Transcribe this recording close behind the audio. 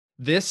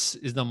This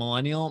is the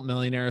Millennial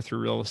Millionaire Through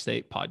Real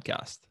Estate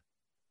podcast.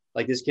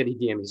 Like this kid, he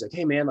DM'd me. He's like,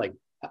 hey man, like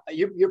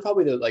you're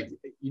probably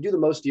you do the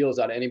most deals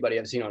out of anybody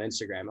I've seen on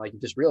Instagram. Like,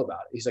 you're just real about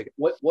it. He's like,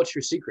 what's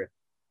your secret?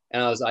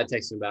 And I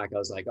texted him back. I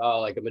was like,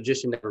 oh, like a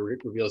magician never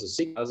reveals a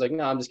secret. I was like,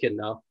 no, I'm just kidding.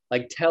 No,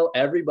 like tell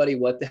everybody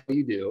what the hell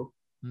you do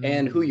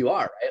and who you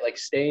are, right? Like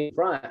stay in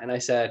front. And I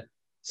said,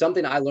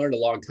 something I learned a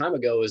long time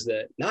ago is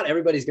that not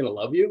everybody's going to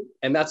love you,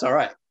 and that's all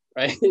right.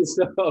 Right.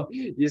 So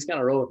you just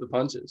kind of roll with the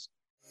punches.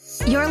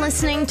 You're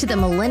listening to the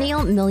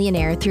Millennial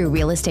Millionaire Through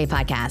Real Estate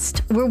podcast,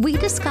 where we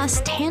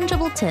discuss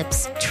tangible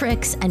tips,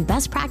 tricks, and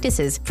best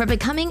practices for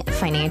becoming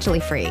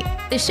financially free.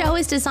 The show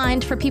is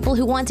designed for people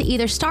who want to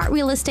either start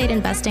real estate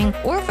investing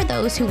or for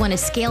those who want to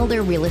scale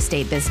their real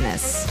estate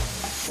business.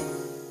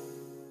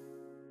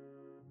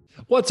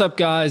 What's up,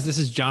 guys? This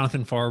is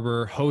Jonathan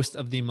Farber, host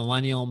of the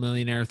Millennial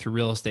Millionaire Through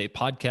Real Estate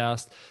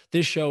podcast.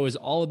 This show is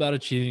all about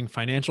achieving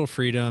financial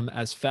freedom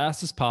as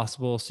fast as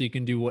possible so you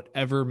can do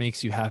whatever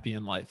makes you happy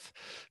in life.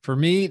 For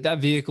me, that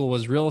vehicle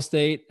was real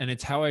estate, and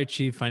it's how I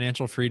achieved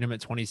financial freedom at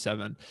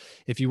 27.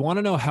 If you want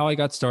to know how I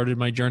got started,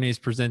 my journey is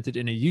presented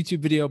in a YouTube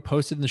video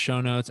posted in the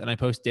show notes, and I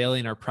post daily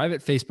in our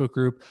private Facebook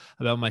group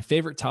about my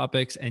favorite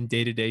topics and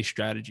day-to-day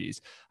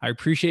strategies. I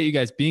appreciate you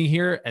guys being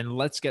here, and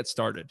let's get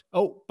started.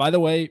 Oh, by the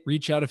way,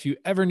 reach out if you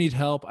ever need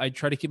help. I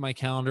try to keep my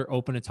calendar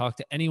open to talk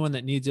to anyone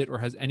that needs it or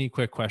has any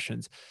quick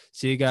questions.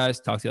 See you guys.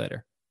 Talk to you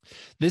later.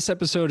 This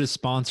episode is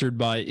sponsored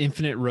by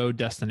Infinite Road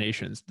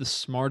Destinations, the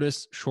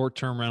smartest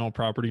short-term rental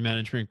property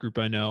management group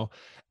I know,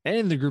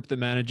 and the group that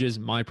manages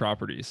my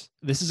properties.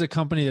 This is a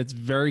company that's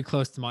very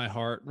close to my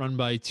heart, run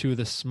by two of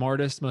the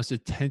smartest, most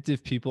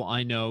attentive people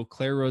I know,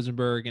 Claire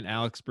Rosenberg and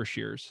Alex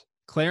Brashears.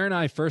 Claire and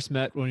I first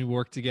met when we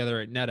worked together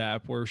at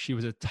NetApp, where she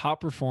was a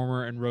top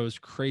performer and rose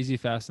crazy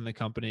fast in the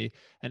company.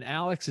 And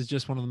Alex is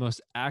just one of the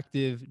most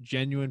active,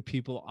 genuine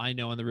people I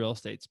know in the real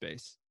estate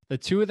space. The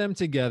two of them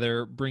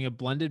together bring a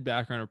blended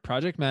background of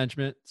project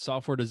management,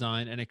 software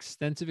design, and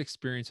extensive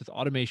experience with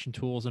automation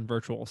tools and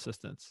virtual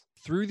assistants.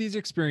 Through these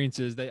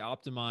experiences, they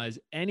optimize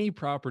any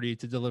property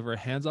to deliver a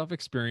hands-off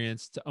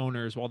experience to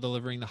owners while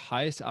delivering the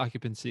highest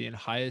occupancy and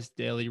highest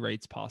daily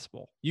rates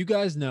possible. You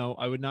guys know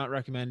I would not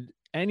recommend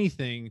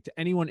anything to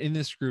anyone in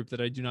this group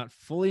that I do not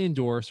fully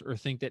endorse or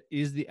think that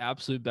is the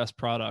absolute best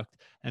product.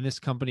 And this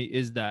company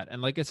is that.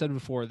 And like I said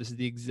before, this is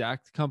the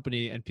exact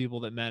company and people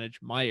that manage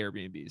my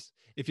Airbnbs.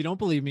 If you don't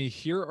believe me,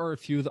 here are a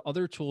few of the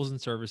other tools and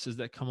services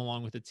that come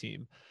along with the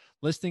team: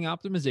 listing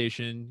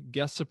optimization,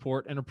 guest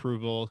support and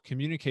approval,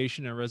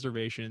 communication and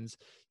reservations,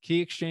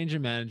 key exchange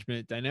and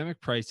management, dynamic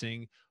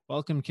pricing,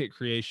 welcome kit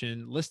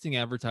creation, listing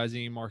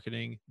advertising and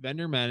marketing,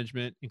 vendor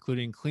management,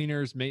 including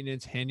cleaners,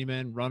 maintenance,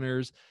 handyman,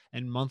 runners,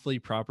 and monthly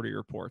property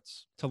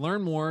reports. To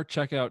learn more,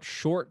 check out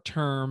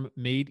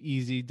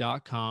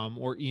shorttermmadeeasy.com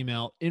or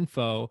email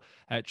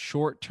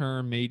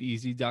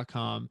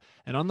info@shorttermmadeeasy.com.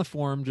 And on the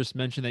forum, just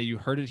mention that you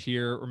heard it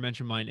here or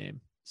mention my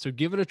name. So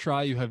give it a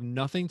try. You have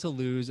nothing to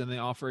lose, and they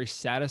offer a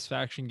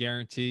satisfaction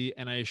guarantee.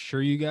 And I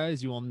assure you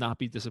guys, you will not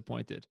be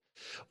disappointed.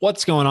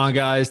 What's going on,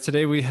 guys?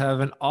 Today we have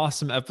an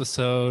awesome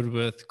episode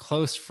with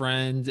close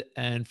friend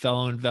and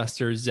fellow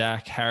investor,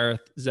 Zach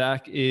Harith.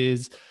 Zach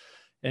is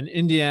an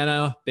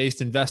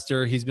Indiana-based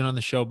investor. He's been on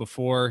the show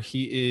before.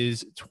 He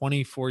is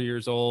 24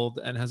 years old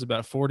and has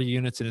about 40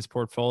 units in his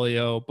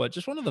portfolio, but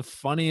just one of the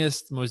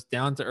funniest, most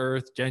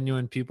down-to-earth,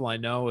 genuine people I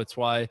know. It's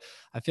why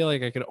I feel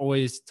like I could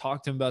always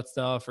talk to him about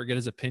stuff or get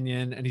his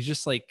opinion. And he's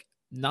just like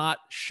not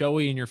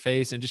showy in your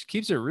face and just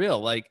keeps it real.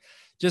 Like,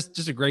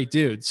 just a great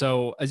dude.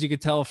 So as you could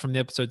tell from the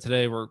episode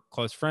today, we're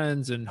close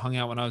friends and hung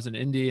out when I was in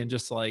Indy and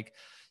just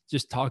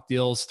talk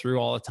deals through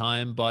all the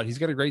time. But he's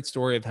got a great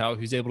story of how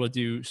he's able to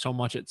do so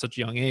much at such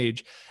a young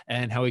age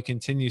and how he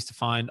continues to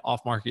find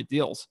off-market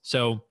deals.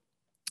 So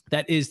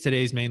that is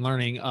today's main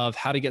learning of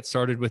how to get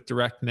started with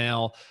direct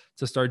mail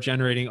to start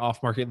generating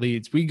off-market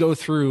leads. We go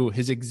through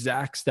his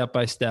exact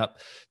step-by-step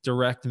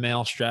direct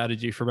mail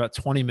strategy for about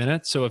 20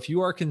 minutes. So if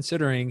you are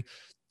considering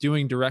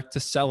doing direct to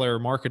seller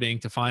marketing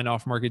to find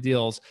off-market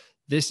deals,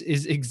 this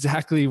is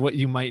exactly what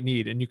you might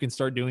need. And you can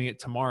start doing it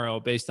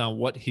tomorrow based on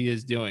what he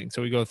is doing.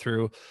 So we go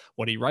through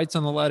what he writes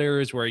on the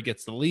letters, where he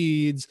gets the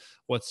leads,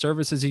 what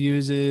services he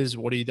uses,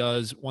 what he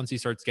does once he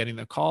starts getting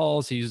the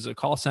calls. He uses a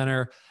call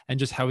center, and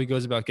just how he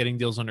goes about getting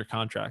deals under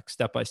contract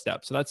step by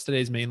step. So that's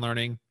today's main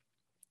learning,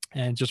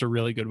 and just a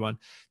really good one.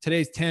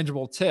 Today's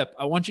tangible tip: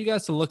 I want you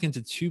guys to look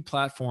into two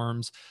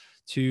platforms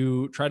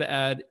to try to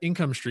add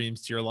income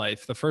streams to your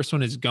life. The first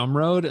one is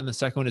Gumroad, and the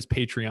second one is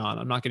Patreon.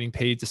 I'm not getting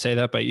paid to say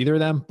that by either of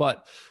them,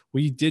 but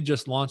we did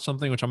just launch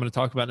something, which I'm going to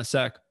talk about in a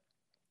sec.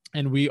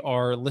 And we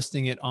are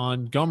listing it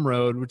on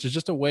Gumroad, which is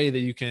just a way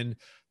that you can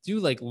do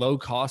like low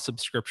cost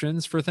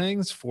subscriptions for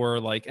things for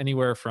like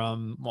anywhere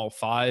from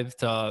 $5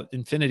 to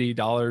infinity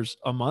dollars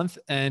a month.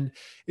 And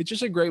it's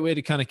just a great way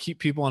to kind of keep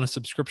people on a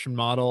subscription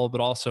model,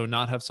 but also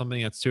not have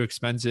something that's too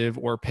expensive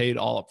or paid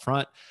all up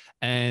front.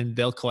 And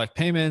they'll collect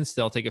payments,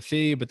 they'll take a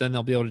fee, but then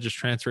they'll be able to just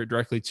transfer it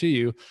directly to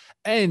you.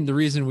 And the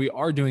reason we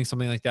are doing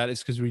something like that is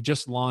because we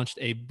just launched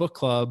a book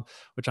club,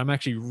 which I'm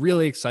actually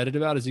really excited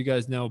about. As you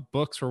guys know,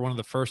 books were one of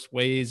the first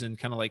ways and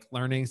kind of like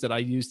learnings that I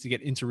used to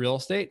get into real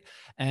estate.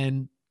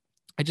 And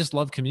I just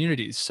love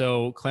communities.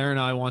 So Claire and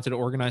I wanted to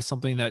organize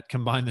something that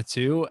combined the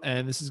two.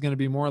 And this is going to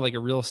be more like a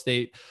real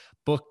estate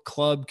book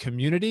club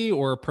community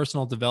or a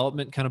personal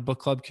development kind of book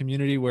club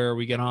community where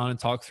we get on and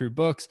talk through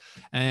books,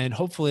 and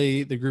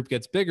hopefully the group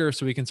gets bigger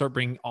so we can start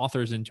bringing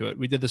authors into it.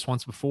 We did this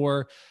once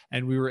before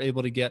and we were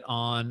able to get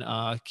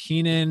on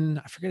Keenan,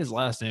 I forget his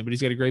last name, but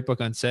he's got a great book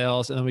on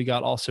sales. And then we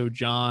got also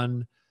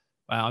John,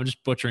 wow, I'm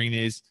just butchering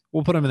these.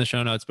 We'll put them in the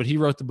show notes, but he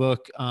wrote the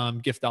book,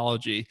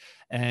 Giftology,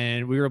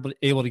 and we were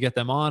able to get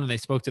them on and they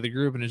spoke to the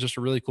group, and it's just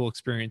a really cool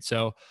experience.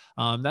 So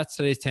that's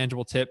today's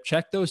tangible tip.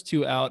 Check those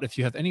two out. If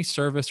you have any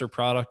service or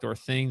product or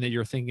thing that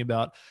you're thinking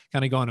about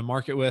kind of going to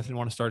market with and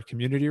want to start a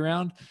community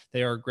around,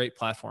 they are a great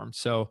platform.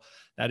 So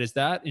that is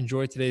that.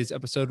 Enjoy today's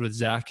episode with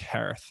Zach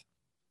Harith.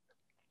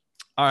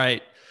 All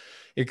right.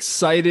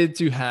 Excited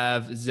to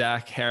have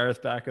Zach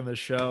Harith back on the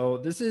show.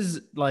 This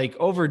is like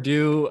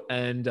overdue.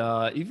 And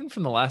even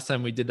from the last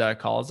time we did that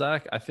call,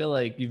 Zach, I feel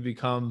like you've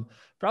become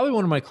probably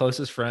one of my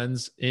closest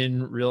friends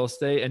in real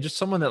estate, and just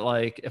someone that,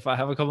 like, if I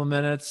have a couple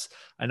minutes,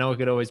 I know I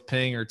could always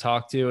ping or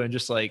talk to, and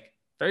just like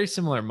very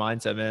similar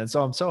mindset, man.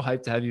 So I'm so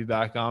hyped to have you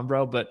back on,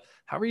 bro. But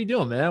how are you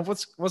doing, man?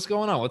 What's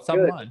going on? What's top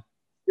of mind?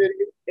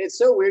 It's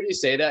so weird you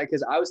say that,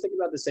 because I was thinking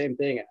about the same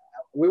thing.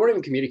 We weren't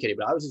even communicating,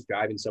 but I was just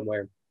driving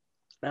somewhere.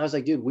 And I was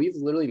like, dude, we've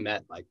literally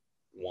met like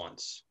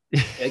once,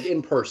 like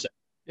in person.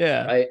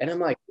 Yeah. Right. And I'm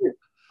like, dude,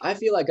 I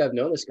feel like I've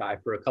known this guy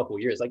for a couple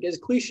of years. Like, as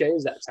cliche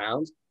as that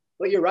sounds,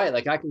 but you're right.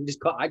 Like, I can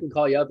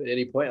call you up at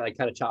any point and like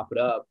kind of chop it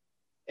up.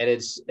 And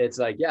it's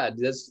like, yeah,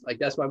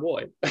 that's my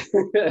boy.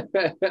 I'm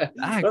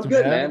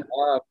good, man.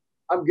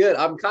 I'm good.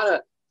 I'm kind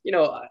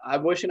of,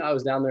 I'm wishing I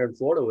was down there in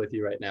Florida with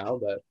you right now,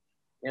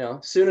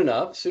 but soon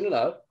enough.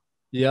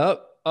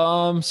 Yep.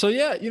 So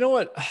yeah, you know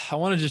what? I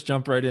want to just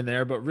jump right in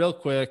there, but real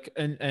quick,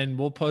 and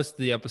we'll post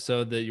the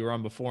episode that you were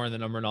on before and the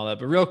number and all that,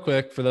 but real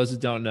quick, for those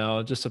that don't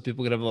know, just so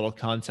people could have a little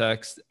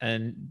context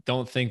and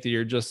don't think that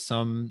you're just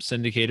some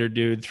syndicator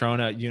dude throwing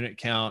out unit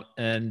count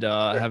and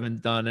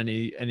haven't done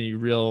any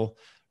real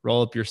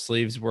roll up your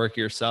sleeves work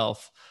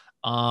yourself.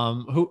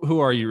 Who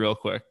are you, real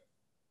quick?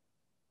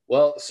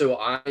 Well, so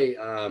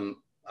I'm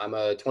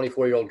a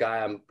 24-year-old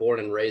guy. I'm born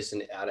and raised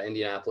out of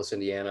Indianapolis,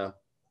 Indiana.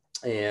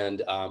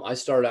 And I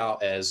started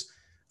out as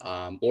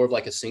more of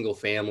like a single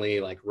family,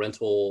 like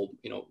rental,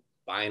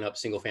 buying up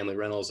single family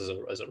rentals as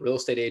a real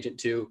estate agent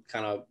too,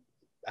 kind of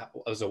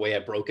as a way I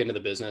broke into the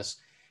business.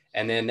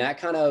 And then that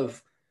kind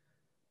of,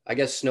 I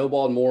guess,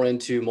 snowballed more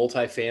into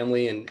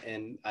multifamily.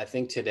 And I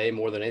think today,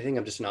 more than anything,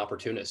 I'm just an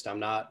opportunist. I'm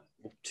not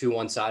too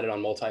one-sided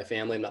on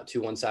multifamily. I'm not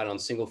too one-sided on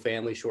single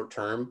family short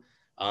term.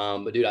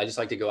 But dude, I just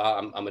like to go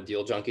out. I'm a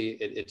deal junkie.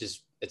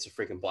 It's a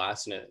freaking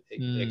blast. And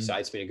it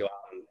excites me to go out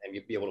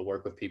and be able to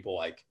work with people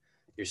like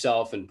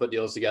yourself and put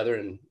deals together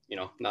and,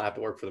 not have to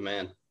work for the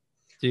man.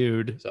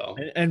 Dude. So,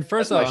 and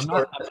first off,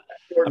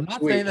 I'm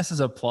not saying this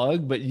is a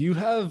plug, but you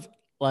have,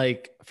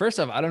 like, first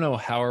off, I don't know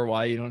how or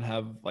why you don't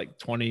have like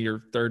 20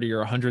 or 30 or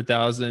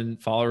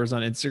 100,000 followers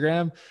on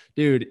Instagram,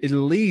 dude. At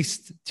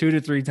least 2 to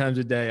 3 times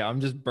a day,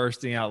 I'm just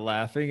bursting out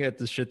laughing at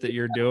the shit that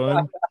you're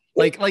doing.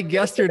 like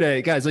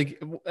yesterday, guys,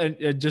 like,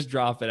 and just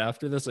drop it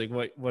after this, like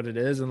what it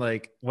is. And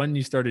like when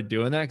you started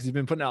doing that, cause you've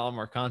been putting out a lot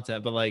more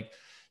content, but like,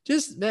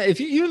 just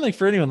if you, even like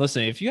for anyone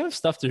listening, if you have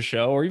stuff to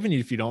show, or even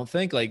if you don't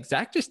think, like,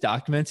 Zach just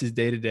documents his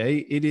day to day.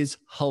 It is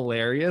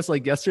hilarious.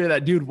 Like yesterday,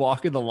 that dude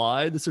walking the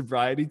line, the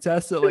sobriety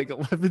test at like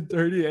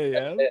 11:30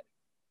 a.m.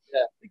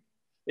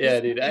 Yeah,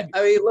 dude. I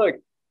mean, look,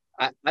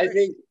 I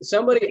think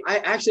I'm going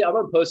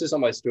to post this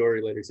on my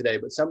story later today,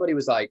 but somebody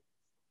was like,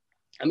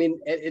 I mean,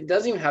 it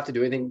doesn't even have to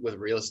do anything with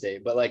real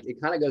estate, but like,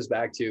 it kind of goes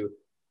back to,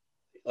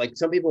 like,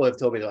 some people have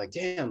told me, they're like,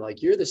 damn,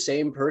 like, you're the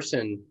same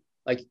person,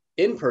 like,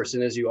 in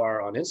person as you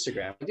are on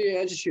Instagram. Dude,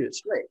 I just shoot it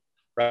straight.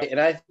 Right. And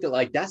I feel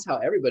like that's how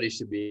everybody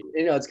should be.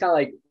 It's kind of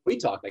like we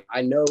talk, like,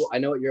 I know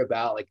what you're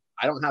about. Like,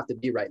 I don't have to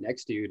be right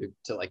next to you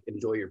to like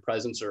enjoy your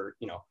presence or,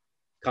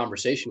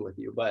 conversation with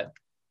you. But,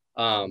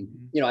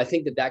 I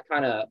think that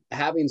kind of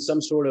having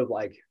some sort of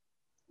like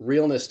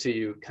realness to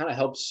you kind of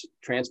helps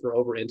transfer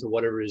over into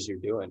whatever it is you're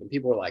doing. And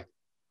people are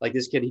like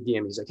this kid, he DM'd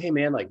me, he's like, hey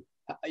man, like,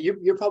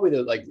 you're probably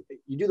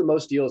you do the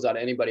most deals out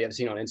of anybody I've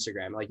seen on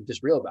Instagram. Like, you're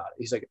just real about it.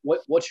 He's like,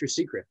 what's your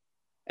secret?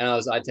 And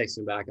I texted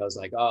him back. I was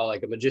like, oh,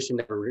 like, a magician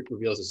never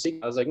reveals a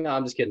secret. I was like, no,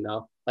 I'm just kidding.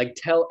 No, like,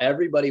 tell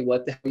everybody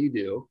what the hell you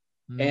do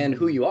and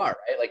who you are,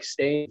 right? Like,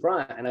 stay in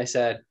front. And I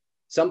said,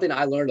 something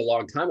I learned a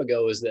long time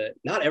ago is that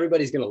not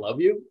everybody's going to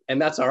love you,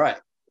 and that's all right.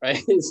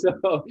 Right.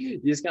 So you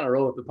just kind of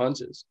roll with the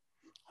punches.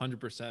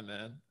 100%,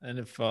 man. And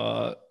if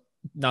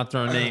not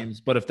throwing names,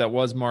 but if that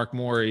was Mark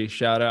Morey,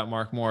 shout out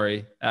Mark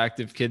Morey,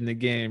 active kid in the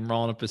game,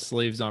 rolling up his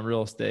sleeves on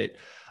real estate.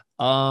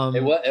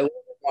 It wasn't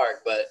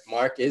Mark, but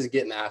Mark is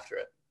getting after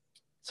it.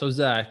 So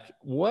Zach,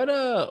 what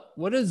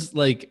is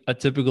like a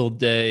typical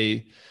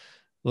day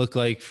look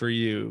like for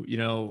you? You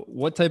know,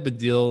 what type of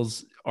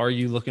deals are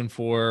you looking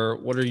for?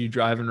 What are you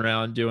driving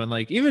around doing?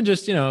 Like even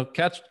just, you know,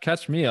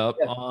 catch me up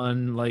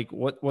on like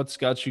what's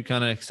got you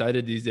kind of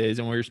excited these days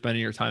and where you're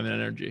spending your time and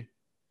energy.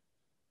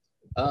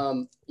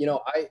 You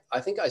know, I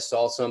think I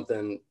saw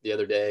something the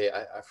other day.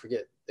 I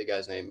forget the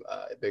guy's name,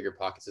 Bigger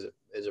Pockets.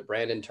 Is it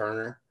Brandon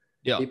Turner?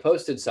 Yeah. He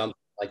posted something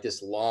like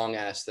this long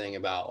ass thing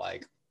about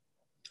like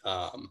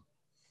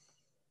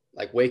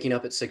waking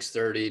up at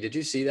 6:30. Did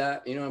you see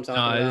that? You know what I'm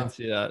talking about? No, I didn't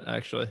see that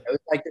actually. It was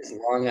like this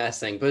long ass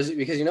thing, because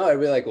you know,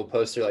 everybody like will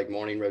post their like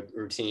morning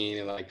routine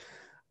and like,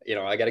 you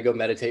know, I got to go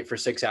meditate for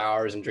 6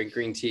 hours and drink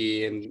green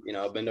tea and, you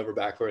know, bend over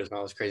backwards and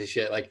all this crazy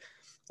shit. Like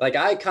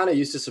I kind of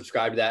used to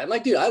subscribe to that. And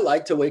like, dude, I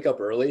like to wake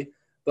up early,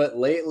 but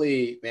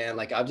lately, man,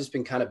 like I've just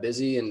been kind of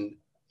busy and,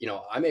 you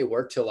know, I may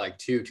work till like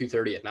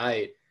 2:30 at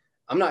night.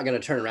 I'm not going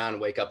to turn around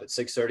and wake up at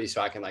 6:30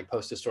 so I can like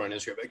post a story on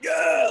Instagram. Like,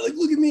 yeah, like,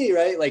 look at me.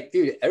 Right. Like,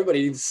 dude,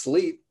 everybody needs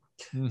sleep.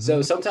 Mm-hmm.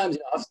 So sometimes,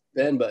 you know, I'll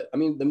spend, but I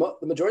mean, the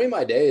majority of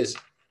my day is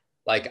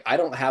like, I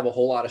don't have a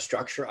whole lot of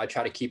structure. I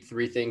try to keep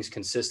 3 things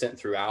consistent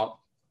throughout,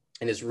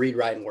 and it's read,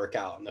 write, and work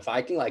out. And if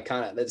I can like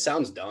that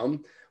sounds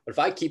dumb, but if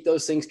I keep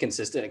those things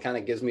consistent, it kind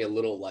of gives me a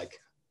little, like,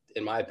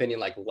 in my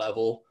opinion, like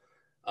level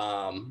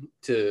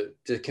to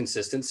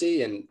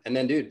consistency. And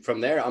then, dude,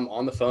 from there, I'm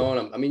on the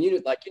phone. I mean, you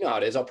know how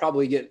it is. I'll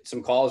probably get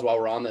some calls while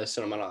we're on this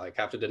and I'm gonna like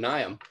have to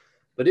deny them.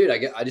 But dude,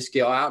 I just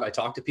go out, I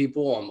talk to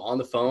people, I'm on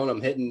the phone,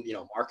 I'm hitting, you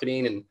know,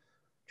 marketing and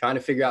trying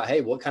to figure out,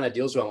 hey, what kind of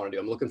deals do I want to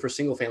do? I'm looking for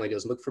single family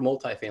deals, look for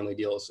multifamily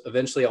deals.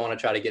 Eventually I want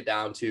to try to get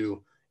down to,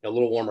 you know, a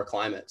little warmer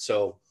climate.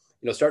 So,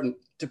 you know, starting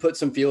to put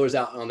some feelers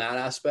out on that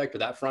aspect or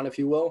that front, if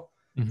you will.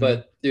 Mm-hmm.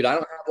 But dude, I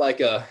don't have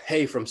like a,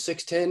 hey, from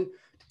 6:10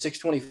 to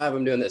 6:25,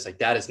 I'm doing this. Like,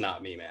 that is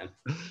not me, man.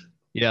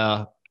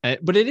 Yeah.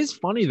 But it is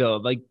funny though.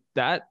 Like,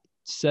 that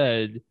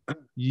said,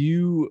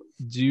 you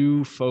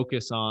do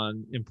focus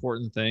on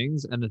important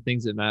things and the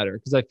things that matter.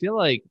 Cause I feel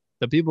like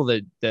the people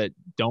that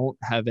don't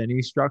have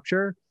any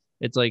structure,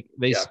 it's like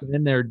they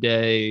spend their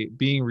day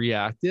being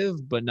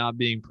reactive, but not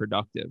being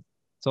productive.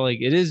 So like,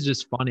 it is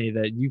just funny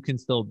that you can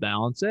still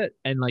balance it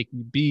and like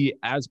be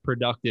as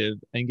productive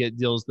and get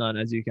deals done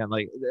as you can.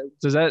 Like,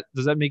 does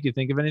that make you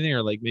think of anything,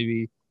 or like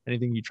maybe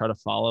anything you try to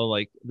follow,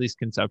 like at least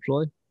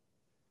conceptually?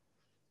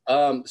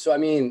 So, I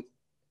mean,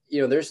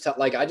 you know, there's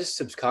like, I just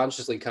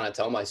subconsciously kind of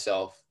tell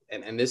myself,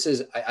 and this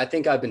is, I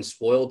think I've been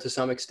spoiled to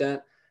some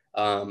extent,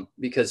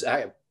 because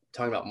talking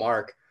about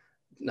Mark,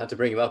 not to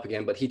bring him up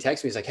again, but he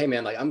texted me, he's like, hey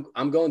man, like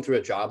I'm going through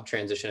a job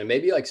transition, and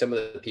maybe like some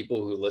of the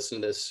people who listen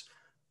to this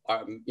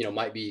are, you know,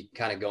 might be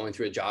kind of going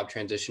through a job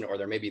transition, or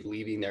they're maybe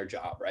leaving their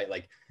job, right?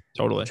 Like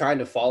totally trying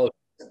to follow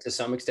to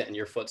some extent in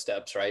your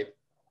footsteps, right?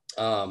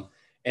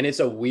 And it's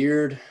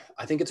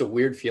I think it's a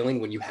weird feeling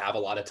when you have a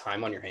lot of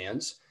time on your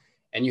hands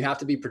and you have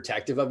to be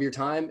protective of your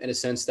time in a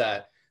sense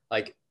that,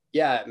 like,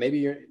 yeah, maybe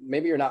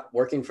you're not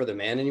working for the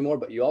man anymore,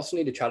 but you also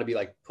need to try to be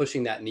like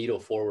pushing that needle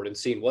forward and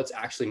seeing what's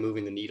actually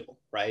moving the needle,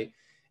 right?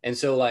 And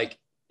so like,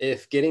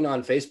 if getting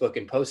on Facebook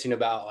and posting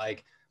about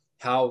like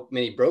how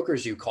many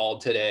brokers you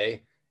called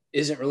today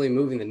isn't really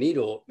moving the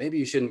needle, maybe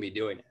you shouldn't be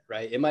doing it,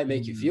 right? It might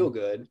make you feel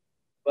good,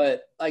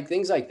 but like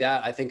things like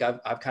that, I think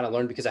I've kind of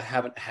learned because I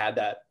haven't had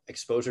that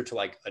exposure to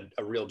like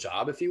a real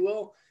job, if you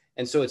will.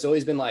 And so it's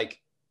always been like,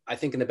 I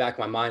think in the back of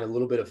my mind, a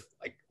little bit of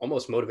like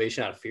almost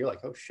motivation out of fear,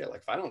 like, oh shit, like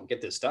if I don't get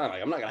this done,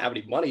 like I'm not gonna have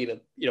any money to,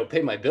 you know,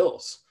 pay my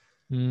bills.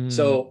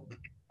 So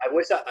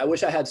I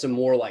wish I had some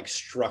more like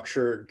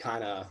structured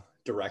kind of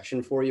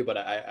direction for you, but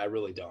I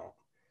really don't.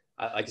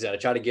 Like I said, I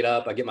try to get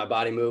up, I get my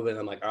body moving.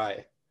 I'm like, all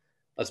right,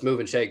 let's move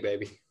and shake,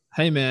 baby.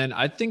 Hey man,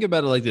 I think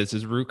about it like this: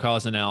 is root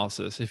cause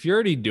analysis. If you're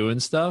already doing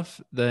stuff,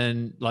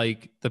 then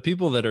like the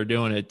people that are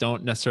doing it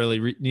don't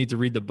necessarily need to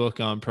read the book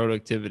on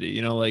productivity.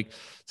 You know, like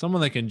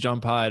someone that can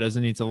jump high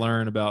doesn't need to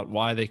learn about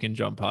why they can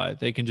jump high.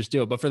 They can just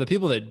do it. But for the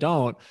people that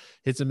don't,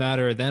 it's a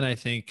matter of then I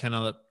think kind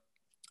of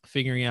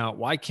figuring out,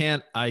 why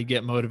can't I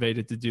get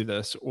motivated to do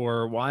this?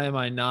 Or why am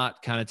I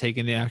not kind of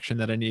taking the action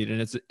that I need?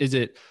 And is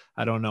it,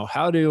 I don't know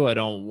how to, I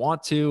don't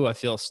want to, I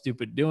feel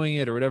stupid doing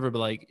it or whatever, but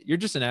like, you're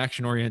just an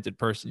action oriented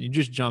person. You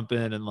just jump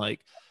in and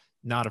like,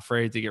 not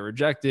afraid to get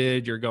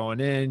rejected. You're going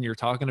in, you're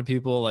talking to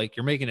people, like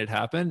you're making it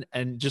happen.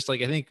 And just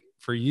like, I think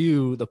for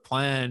you, the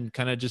plan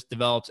kind of just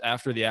develops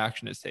after the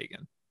action is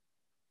taken.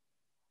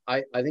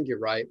 I think you're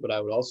right. But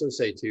I would also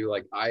say too,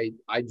 like, I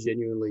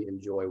genuinely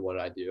enjoy what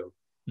I do.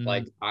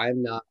 Like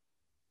I'm not,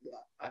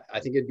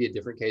 I think it'd be a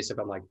different case if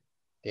I'm like,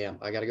 damn,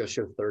 I got to go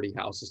show 30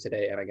 houses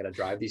today and I got to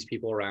drive these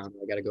people around.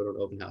 I got to go to an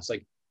open house.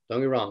 Like, don't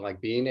get me wrong. Like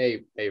being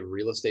a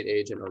real estate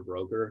agent or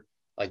broker,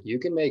 like you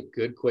can make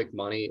good, quick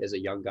money as a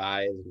young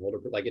guy, as an older,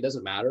 like it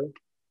doesn't matter,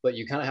 but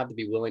you kind of have to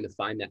be willing to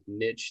find that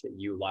niche that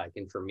you like.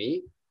 And for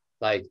me,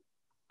 like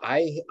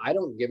I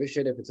don't give a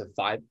shit if it's if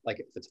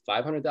it's a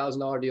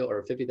 $500,000 deal or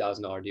a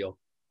 $50,000 deal.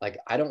 like,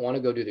 I don't want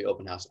to go do the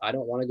open house. I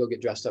don't want to go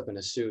get dressed up in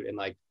a suit and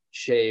like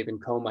shave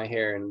and comb my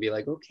hair and be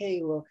like,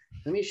 okay, well,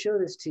 let me show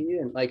this to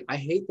you. And like, I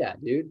hate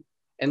that, dude.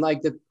 And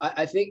like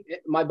I think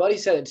my buddy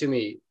said it to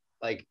me,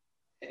 like,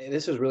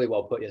 this was really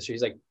well put yesterday.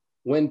 He's like,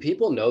 when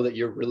people know that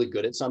you're really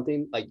good at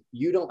something, like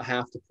you don't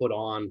have to put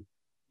on,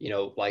 you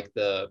know, like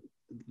the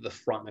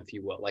front, if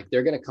you will, like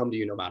they're going to come to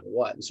you no matter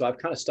what. And so I've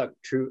kind of stuck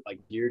true, like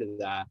gear to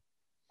that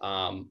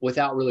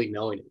without really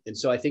knowing it. And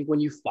so I think when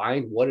you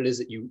find what it is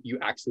that you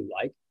actually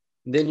like,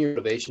 then your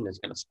motivation is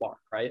going to spark,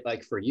 right?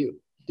 Like for you,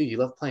 dude, you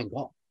love playing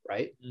golf,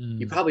 right?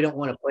 You probably don't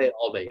want to play it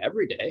all day,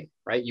 every day,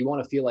 right? You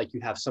want to feel like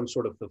you have some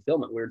sort of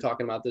fulfillment. We were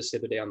talking about this the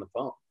other day on the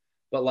phone,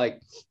 but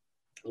like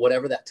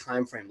whatever that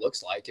time frame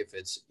looks like, if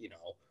it's, you know,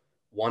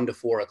 1 to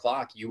 4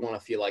 o'clock, you want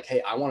to feel like,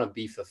 hey, I want to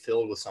be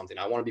fulfilled with something.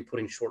 I want to be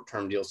putting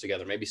short-term deals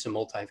together, maybe some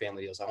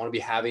multifamily deals. I want to be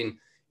having,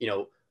 you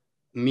know,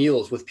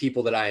 meals with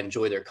people that I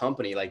enjoy their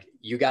company. Like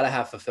you got to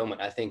have fulfillment.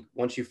 I think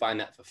once you find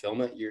that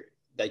fulfillment, you're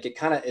like,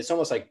 it's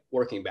almost like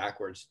working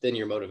backwards, then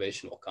your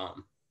motivation will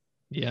come.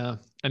 Yeah.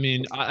 I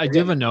mean, I do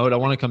have a note. I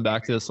want to come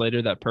back to this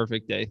later, that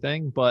perfect day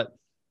thing, but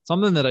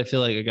something that I feel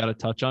like I got to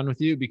touch on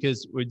with you,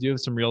 because we do have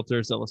some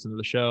realtors that listen to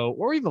the show,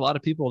 or even a lot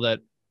of people that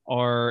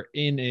are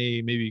in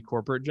a maybe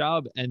corporate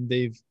job and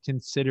they've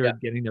considered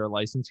getting their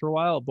license for a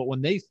while. But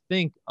when they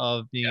think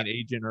of being an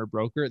agent or a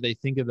broker, they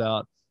think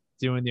about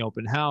doing the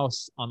open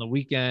house on the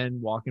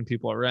weekend, walking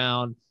people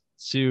around,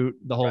 suit,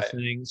 the whole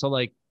thing. So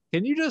like,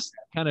 can you just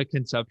kind of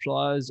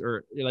conceptualize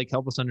or like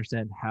help us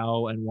understand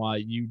how and why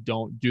you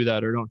don't do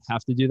that or don't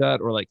have to do that,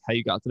 or like how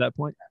you got to that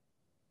point?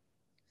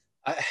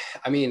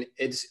 I mean,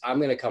 I'm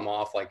going to come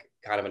off like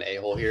kind of an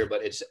a-hole here,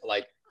 but it's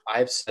like,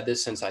 I've said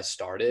this since I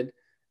started.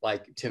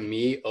 Like to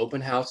me,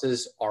 open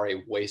houses are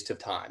a waste of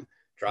time.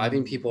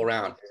 Driving people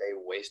around is a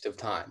waste of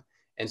time.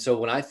 And so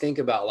when I think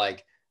about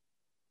like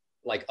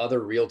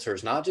other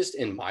realtors, not just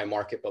in my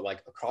market, but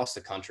like across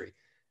the country,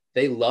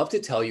 they love to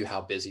tell you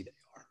how busy they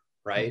are,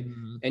 right?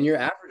 And your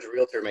average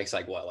realtor makes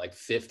like what, like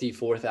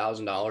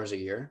 $54,000 a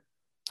year?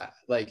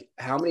 Like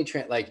how many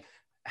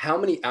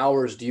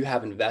hours do you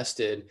have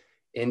invested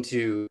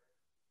into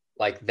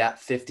like that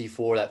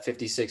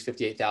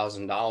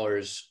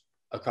 $58,000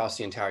 across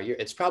the entire year?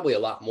 It's probably a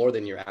lot more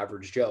than your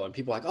average Joe. And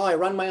people are like, oh, I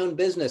run my own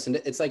business. And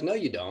it's like, no,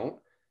 you don't.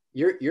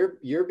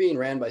 You're being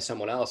ran by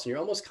someone else. And you're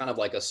almost kind of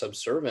like a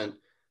subservient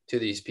to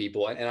these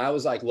people. And I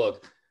was like,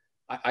 look,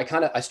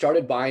 I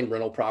started buying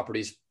rental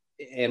properties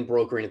and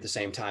brokering at the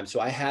same time.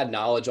 So I had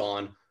knowledge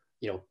on,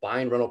 you know,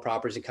 buying rental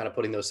properties and kind of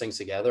putting those things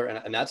together.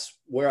 And that's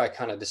where I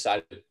kind of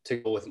decided to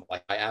go with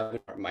like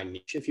my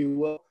niche, if you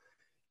will.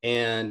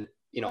 And,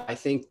 you know, I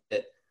think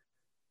that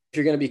if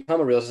you're going to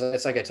become a realtor,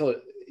 it's like I told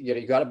you,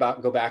 you got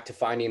to go back to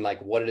finding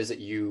like what it is that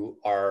you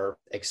are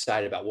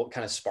excited about, what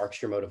kind of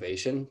sparks your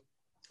motivation.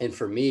 And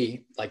for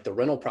me, like the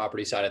rental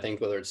property side, I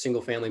think whether it's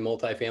single family,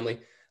 multifamily,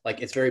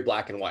 like it's very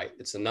black and white.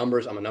 It's the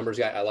numbers. I'm a numbers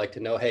guy. I like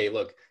to know, hey,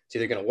 look, it's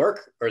either going to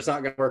work or it's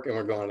not going to work and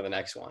we're going to the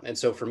next one. And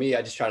so for me,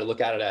 I just try to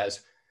look at it as,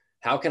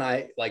 how can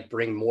I like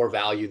bring more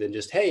value than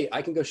just, hey,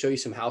 I can go show you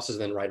some houses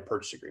and then write a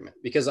purchase agreement?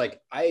 Because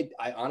like, I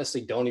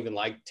honestly don't even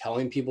like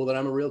telling people that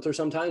I'm a realtor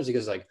sometimes,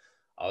 because like,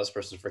 oh, this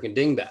person's freaking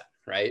dingbat,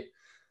 right?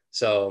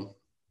 So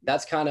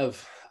that's kind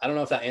of, I don't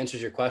know if that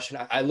answers your question.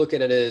 I look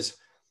at it as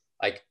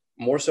like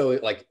more so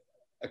like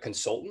a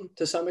consultant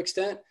to some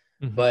extent,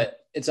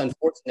 but it's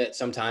unfortunate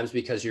sometimes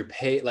because you're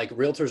paid, like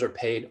realtors are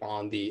paid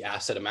on the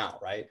asset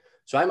amount, right?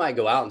 So I might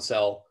go out and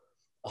sell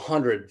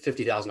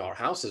 $150,000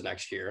 houses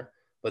next year,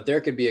 but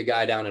there could be a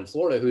guy down in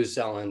Florida who's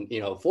selling,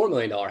 you know, $4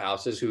 million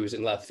houses, who's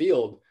in left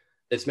field,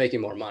 that's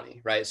making more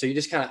money, right? So you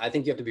just kind of, I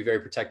think you have to be very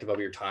protective of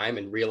your time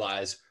and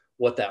realize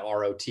what that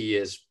ROT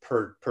is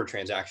per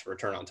transaction,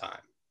 return on time.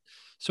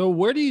 So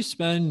where do you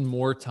spend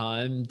more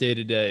time day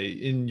to day,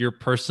 in your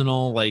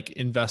personal like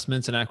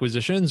investments and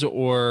acquisitions,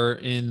 or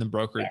in the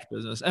brokerage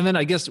business? And then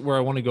I guess where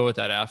I want to go with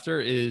that after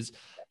is,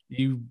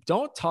 you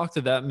don't talk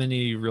to that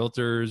many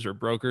realtors or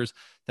brokers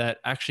that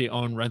actually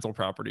own rental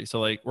property.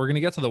 So like, we're going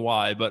to get to the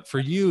why, but for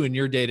you in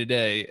your day to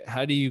day,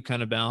 how do you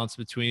kind of balance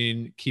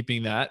between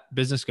keeping that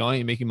business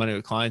going and making money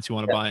with clients who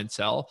want to buy and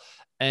sell,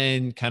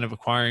 and kind of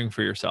acquiring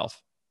for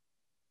yourself?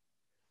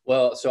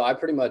 Well, so I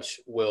pretty much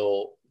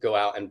will go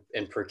out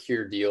and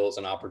procure deals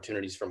and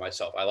opportunities for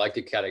myself. I like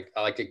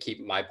to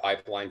keep my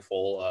pipeline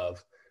full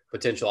of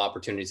potential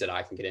opportunities that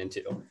I can get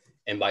into.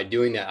 And by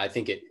doing that, I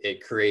think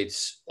it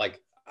creates,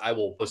 like, I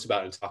will post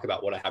about and talk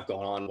about what I have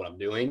going on, what I'm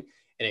doing,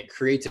 and it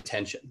creates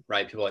attention,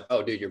 right? People are like,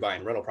 oh, dude, you're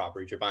buying rental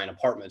properties, you're buying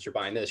apartments, you're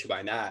buying this, you're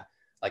buying that.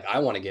 Like, I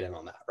want to get in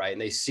on that, right?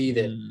 And they see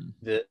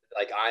that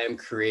like I am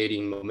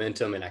creating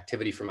momentum and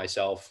activity for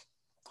myself.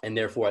 And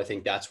therefore, I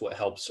think that's what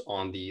helps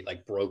on the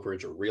like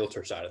brokerage or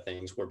realtor side of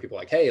things, where people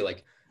are like, hey,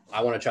 like,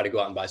 I want to try to go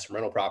out and buy some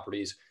rental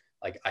properties.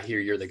 Like, I hear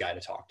you're the guy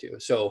to talk to.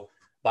 So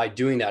by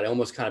doing that, I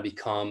almost kind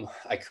of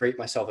I create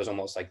myself as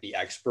almost like the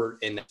expert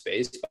in that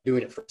space by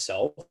doing it for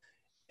myself.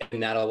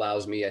 And that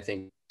allows me, I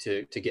think,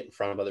 to get in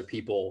front of other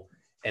people,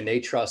 and they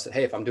trust that,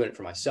 hey, if I'm doing it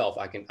for myself,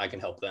 I can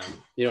help them.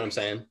 You know what I'm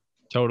saying?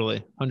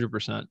 Totally.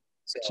 100%.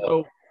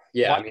 So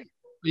yeah, I mean,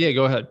 yeah,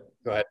 go ahead.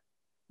 Go ahead.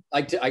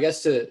 like I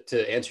guess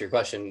to answer your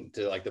question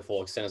to like the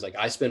full extent is like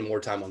I spend more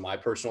time on my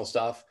personal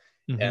stuff.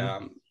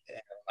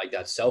 Like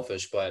that's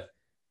selfish, but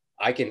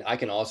I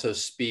can also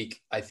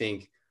speak, I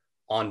think,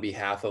 on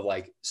behalf of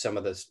like some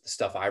of the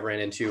stuff I ran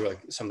into, like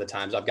some of the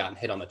times I've gotten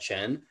hit on the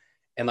chin.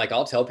 And like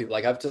I'll tell people,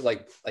 like I've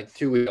like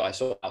 2 weeks ago I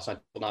sold a house, I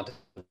told not to,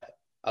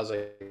 I was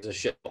like, it's a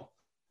shit.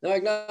 They're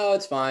like, no,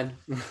 it's fine.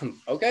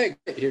 Okay,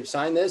 here,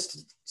 sign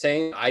this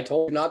saying I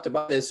told you not to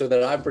buy this so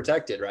that I'm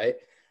protected, right?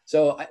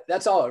 So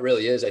that's all it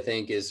really is, I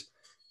think, is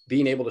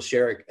being able to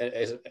share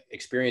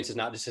experiences,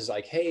 not just as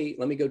like, hey,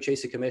 let me go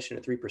chase a commission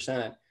at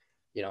 3%,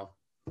 you know.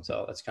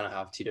 So that's kind of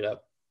how I've teed it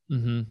up.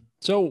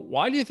 So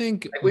why do you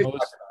think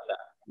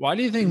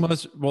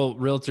most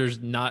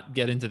realtors not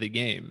get into the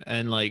game?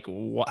 And like,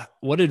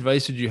 what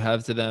advice would you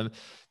have to them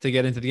to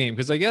get into the game?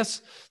 Because I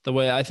guess the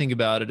way I think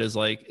about it is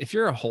like, if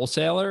you're a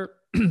wholesaler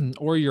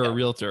or you're a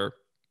realtor,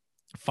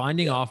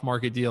 finding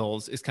off-market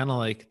deals is kind of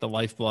like the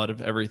lifeblood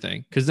of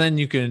everything. Because then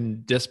you can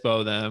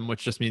dispo them,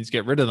 which just means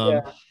get rid of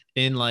them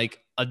in like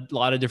a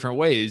lot of different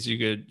ways.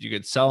 You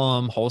could sell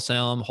them,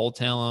 wholesale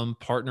them,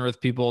 partner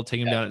with people,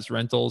 take them down as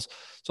rentals.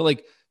 So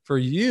like, for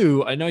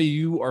you, I know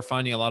you are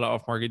finding a lot of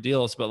off-market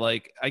deals, but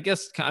like, I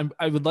guess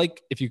I would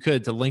like, if you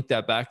could, to link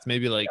that back to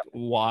maybe like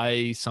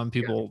why some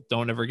people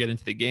don't ever get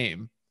into the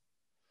game.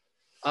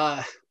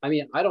 I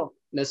mean, I don't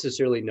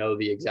necessarily know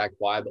the exact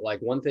why, but like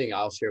one thing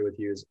I'll share with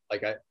you is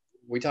like,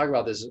 we talk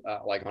about this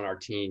like on our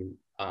team,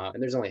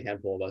 and there's only a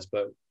handful of us,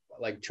 but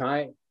like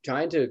trying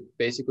to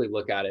basically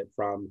look at it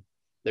from,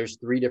 there's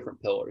 3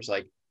 different pillars.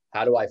 Like,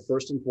 how do I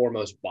first and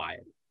foremost buy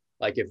it?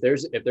 Like if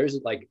there's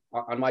like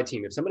on my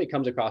team, if somebody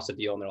comes across a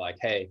deal and they're like,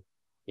 hey,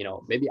 you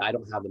know, maybe I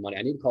don't have the money,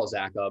 I need to call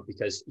Zach up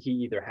because he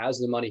either has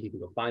the money, he can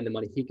go find the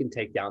money, he can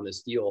take down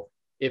this deal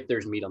if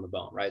there's meat on the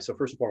bone, right? So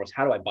first and foremost,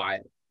 how do I buy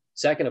it?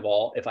 Second of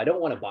all, if I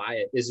don't want to buy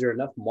it, is there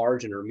enough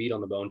margin or meat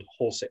on the bone to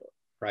wholesale it,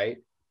 right?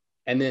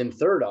 And then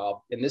third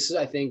off, and this is,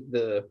 I think,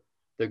 the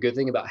good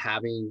thing about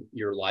having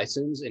your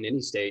license in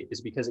any state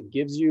is because it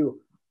gives you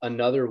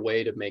another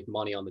way to make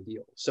money on the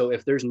deal. So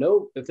if there's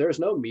no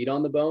meat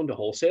on the bone to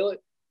wholesale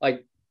it,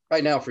 like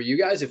right now for you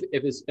guys, if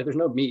there's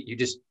no meat,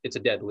 it's a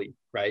dead lead,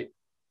 right?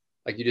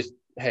 Like you just,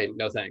 hey,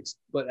 no thanks.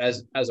 But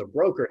as a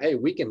broker, hey,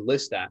 we can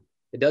list that.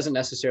 It doesn't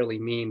necessarily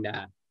mean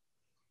that,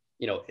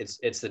 you know,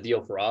 it's the deal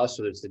for us,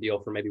 or it's the deal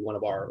for maybe one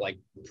of our like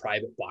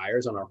private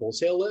buyers on our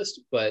wholesale list.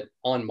 But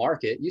on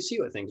market, you see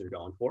what things are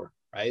going for,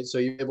 right? So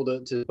you're able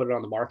to put it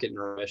on the market in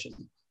remission.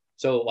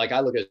 So like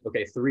I look at,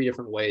 okay, 3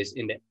 different ways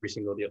into every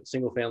single deal: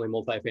 single family,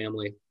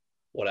 multifamily,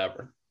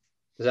 whatever.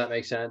 Does that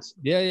make sense?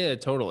 Yeah,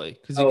 totally.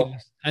 Because you can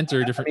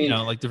enter different,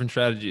 like different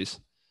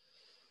strategies.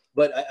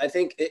 But I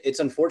think it's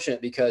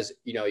unfortunate because,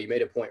 you know, you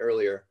made a point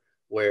earlier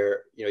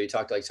where, you know, you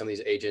talked to like some of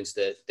these agents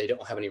that they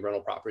don't have any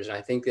rental properties. And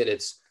I think that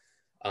it's,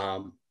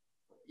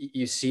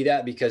 you see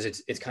that because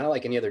it's kind of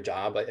like any other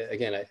job.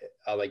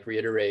 I like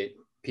reiterate,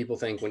 people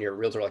think when you're a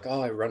realtor, like,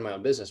 oh, I run my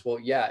own business. Well,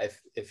 yeah,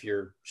 if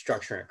you're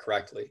structuring it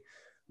correctly.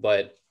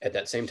 But at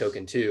that same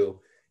token too,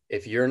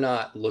 if you're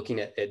not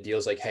looking at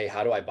deals like, hey,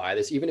 how do I buy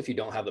this? Even if you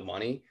don't have the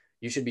money,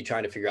 you should be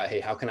trying to figure out,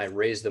 hey, how can I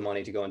raise the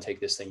money to go and take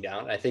this thing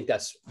down? And I think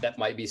that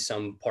might be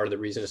some part of the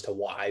reason as to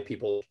why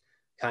people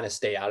kind of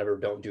stay out of it or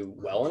don't do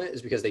well in it,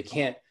 is because they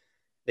can't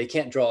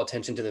draw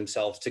attention to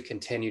themselves to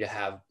continue to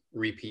have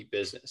repeat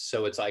business.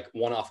 So it's like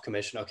one-off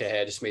commission. Okay,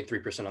 hey, I just made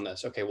 3% on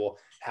this. Okay, well,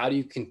 how do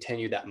you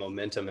continue that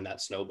momentum and that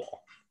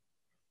snowball?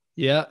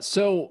 Yeah.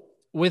 So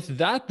with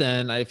that,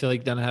 then I feel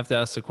like then I have to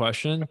ask the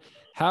question,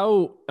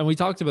 and we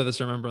talked about this,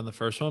 I remember, on the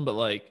first one, but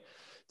like,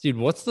 dude,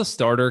 what's the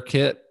starter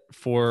kit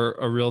for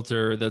a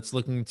realtor that's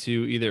looking to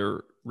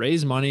either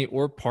raise money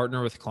or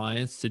partner with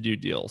clients to do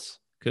deals?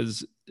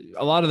 Because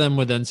a lot of them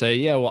would then say,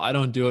 yeah, well, I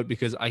don't do it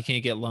because I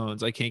can't get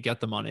loans. I can't get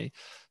the money.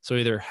 So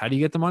either how do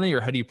you get the money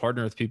or how do you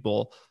partner with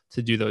people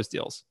to do those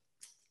deals?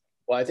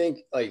 Well, I think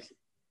like,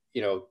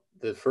 you know,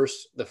 the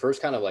first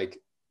kind of like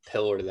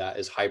pillar to that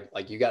is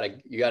like you gotta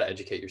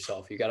educate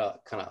yourself. You gotta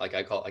kind of, like,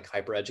 I call it like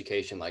hyper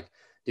education. Like,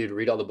 dude,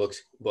 read all the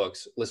books,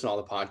 listen to all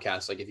the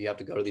podcasts. Like if you have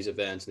to go to these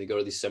events and you go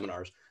to these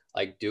seminars,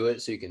 like do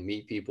it so you can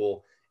meet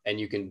people and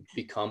you can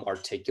become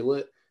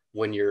articulate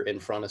when you're in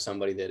front of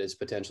somebody that is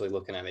potentially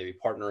looking at maybe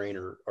partnering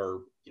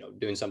or, you know,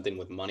 doing something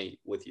with money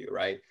with you.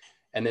 Right.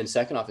 And then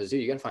second off is,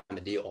 dude, you got to find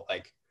a deal.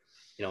 Like,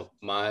 you know,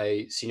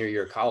 my senior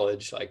year of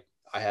college, like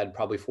I had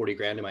probably 40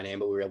 grand in my name,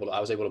 but I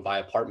was able to buy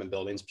apartment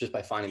buildings just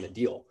by finding the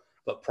deal.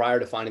 But prior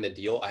to finding the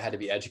deal, I had to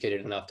be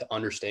educated enough to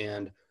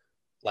understand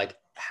like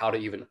how to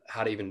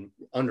even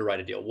underwrite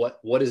a deal.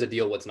 What is a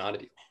deal? What's not a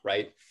deal,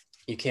 right?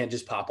 You can't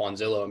just pop on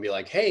Zillow and be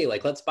like, hey,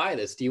 like, let's buy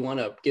this. Do you want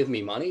to give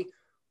me money?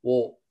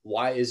 Well,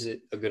 why is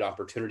it a good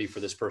opportunity for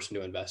this person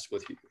to invest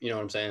with you? You know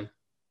what I'm saying?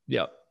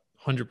 Yeah,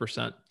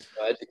 100%.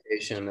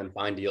 Education and then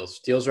find deals.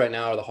 Deals right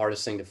now are the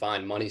hardest thing to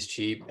find. Money's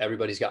cheap.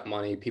 Everybody's got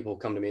money. People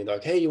come to me and they're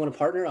like, hey, you want to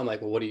partner? I'm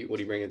like, well, what do you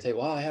bring to the table?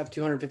 Well, I have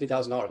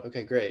 $250,000.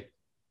 Okay, great.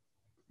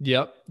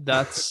 Yep.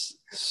 That's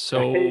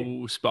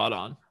so spot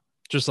on.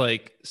 Just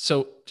like,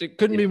 so it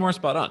couldn't be more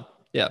spot on.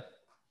 Yeah.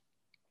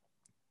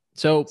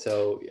 So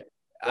yeah.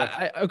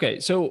 Okay.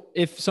 So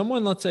if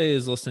someone, let's say,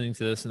 is listening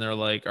to this and they're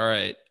like, all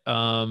right,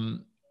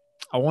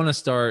 I want to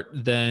start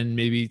then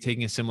maybe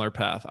taking a similar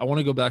path. I want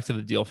to go back to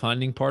the deal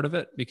finding part of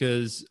it,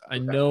 because I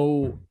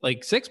know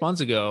like 6 months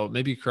ago,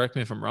 maybe correct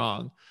me if I'm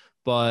wrong,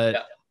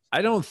 but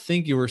I don't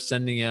think you were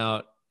sending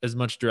out as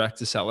much direct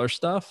to seller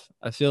stuff.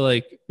 I feel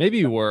like maybe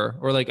you were,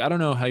 or like, I don't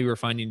know how you were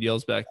finding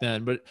deals back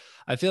then, but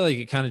I feel like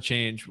it kind of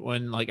changed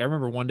when, like, I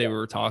remember one day we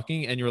were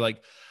talking and you were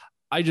like,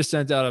 I just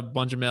sent out a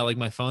bunch of mail. Like,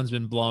 my phone's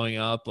been blowing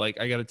up. Like,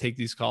 I got to take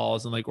these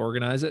calls and like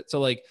organize it. So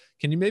like,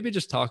 can you maybe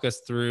just talk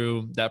us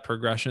through that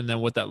progression, then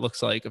what that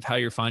looks like of how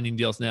you're finding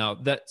deals now,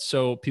 that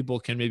so people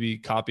can maybe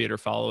copy it or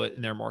follow it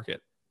in their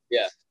market?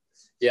 Yeah.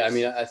 Yeah. I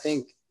mean, I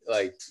think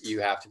like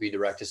you have to be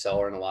direct to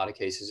seller. In a lot of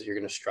cases, you're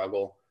going to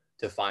struggle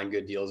to find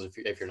good deals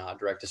if you're not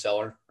direct to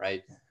seller.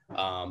 Right.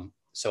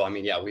 So, I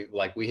mean, yeah,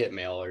 we hit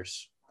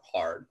mailers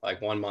hard.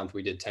 Like one month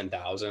we did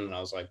 10,000 and I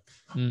was like,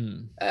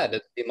 it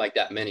doesn't seem like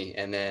that many.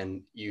 And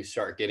then you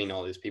start getting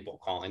all these people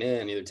calling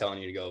in, either telling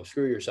you to go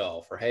screw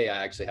yourself or, hey,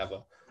 I actually have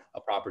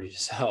a property to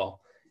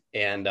sell.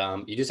 And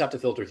you just have to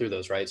filter through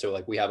those, right? So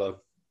like we have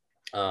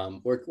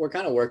we're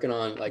kind of working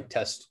on like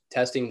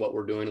testing what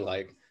we're doing,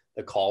 like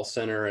the call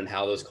center and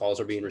how those calls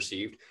are being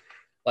received.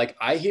 Like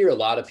I hear a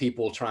lot of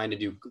people trying to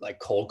do like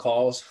cold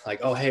calls, like,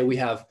 oh, hey, we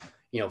have,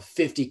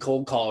 50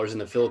 cold callers in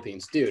the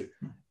Philippines. Dude,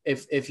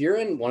 if you're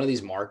in one of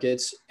these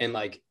markets and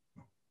like,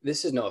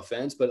 this is no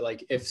offense, but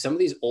like if some of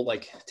these old,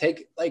 like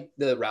take like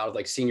the route of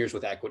like seniors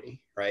with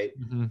equity, right?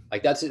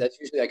 Like that's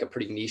usually like a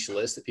pretty niche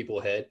list that people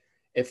hit.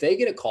 If they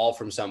get a call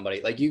from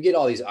somebody, like you get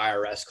all these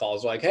IRS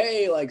calls, like,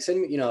 hey, like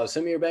send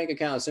me your bank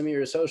account, send me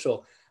your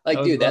social.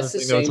 Like, dude, that's the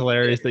same. That's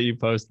hilarious that you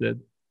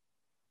posted.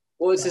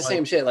 Well, it's the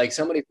same shit. Like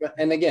somebody,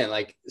 and again,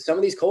 like some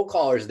of these cold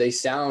callers, they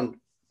sound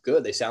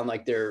good. They sound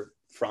like they're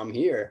from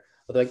here.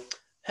 But they're like,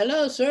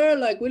 hello, sir.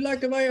 Like we'd like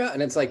to buy your house.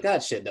 And it's like,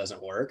 that shit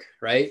doesn't work.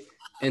 Right.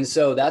 And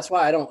so that's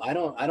why I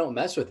don't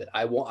mess with it.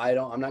 I'm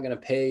not going to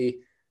pay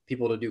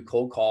people to do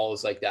cold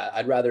calls like that.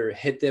 I'd rather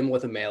hit them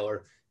with a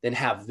mailer than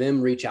have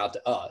them reach out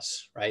to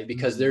us. Right.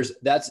 Because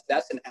that's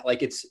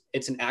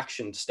it's an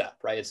action step,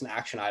 right? It's an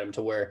action item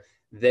to where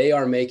they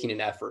are making an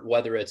effort,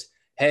 whether it's,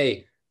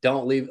 hey,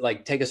 don't leave,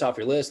 like take us off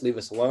your list, leave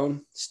us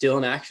alone, still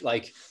an action.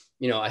 Like,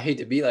 I hate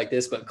to be like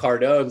this, but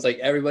Cardone's like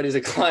everybody's a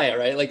client,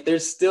 right? Like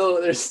there's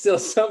still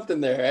something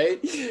there,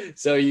 right?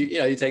 So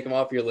you take them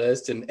off your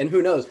list and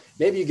who knows,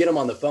 maybe you get them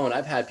on the phone.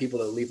 I've had people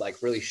that leave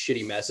like really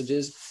shitty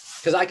messages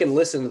because I can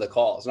listen to the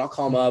calls and I'll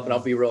call them up and I'll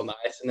be real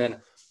nice. And then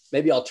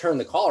maybe I'll turn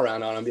the call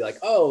around on them and be like,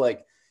 oh,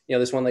 like,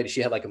 this one lady,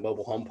 she had like a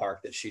mobile home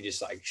park that she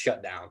just like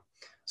shut down.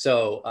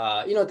 So,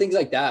 things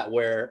like that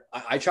where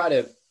I try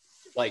to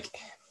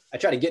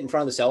get in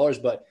front of the sellers,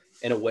 but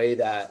in a way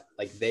that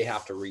like they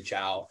have to reach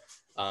out.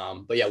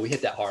 But yeah, we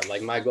hit that hard.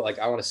 Like my goal, like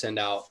I want to send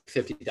out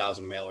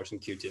 50,000 mailers in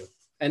Q2,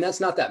 and that's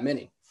not that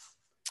many.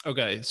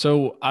 Okay.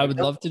 So I would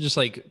love to just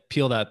like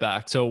peel that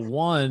back. So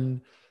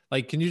one,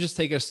 like, can you just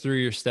take us through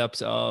your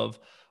steps of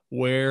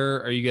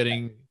where are you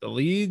getting the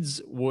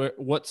leads?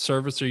 What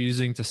service are you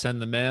using to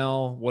send the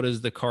mail? What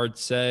does the card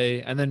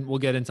say? And then we'll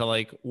get into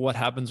like what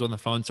happens when the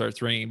phone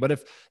starts ringing. But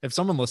if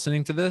someone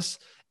listening to this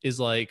is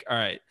like, all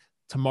right,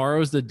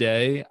 tomorrow's the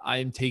day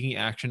I'm taking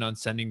action on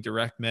sending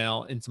direct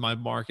mail into my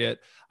market.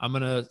 I'm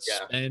going to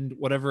spend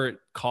whatever it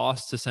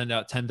costs to send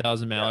out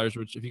 10,000 mailers,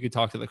 which if you could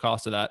talk to the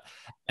cost of that,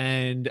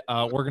 and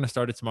we're going to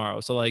start it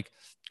tomorrow. So like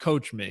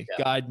coach me,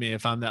 guide me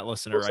if I'm that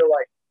listener. Well, so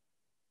like,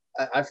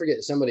 I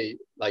forget, somebody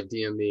like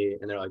DM me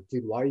and they're like,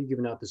 dude, why are you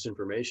giving out this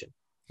information?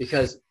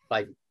 Because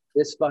like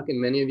this fucking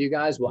many of you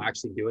guys will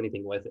actually do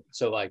anything with it.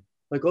 So like,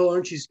 oh,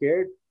 aren't you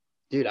scared?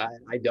 Dude, I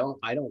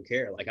don't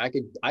care. Like I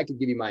could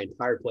give you my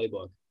entire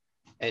playbook.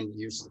 And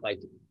you like,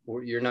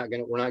 we're not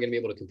gonna be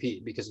able to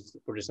compete because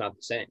we're just not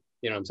the same.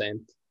 You know what I'm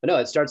saying? But no,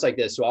 it starts like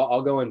this. So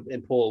I'll go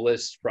and pull a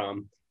list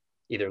from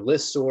either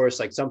List Source.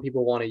 Like some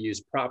people want to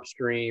use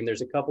PropStream.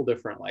 There's a couple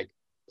different like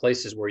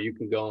places where you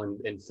can go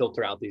and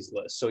filter out these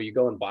lists. So you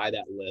go and buy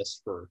that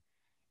list for,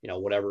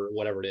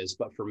 whatever it is.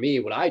 But for me,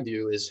 what I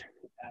do is,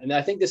 and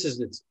I think this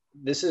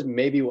is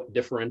maybe what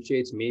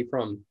differentiates me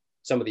from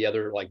some of the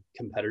other like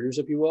competitors,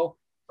 if you will,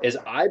 is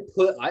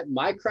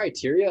my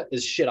criteria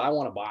is shit I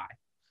want to buy.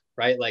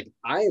 Right? Like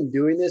I am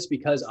doing this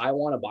because I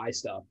want to buy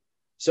stuff.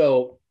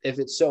 So if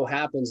it so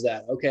happens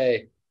that,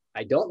 okay,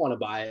 I don't want to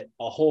buy it,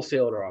 I'll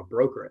wholesale it or I'll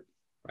broker it.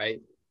 Right.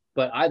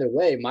 But either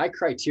way, my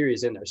criteria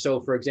is in there.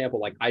 So for example,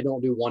 like I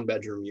don't do one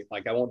bedroom,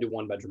 like I won't do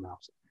one bedroom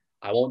house.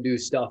 I won't do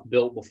stuff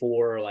built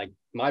before, like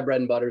my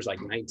bread and butter is like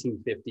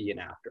 1950 and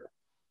after.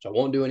 So I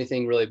won't do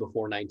anything really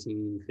before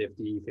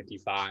 1950,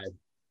 55.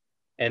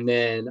 And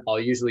then I'll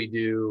usually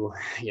do,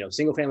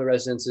 single family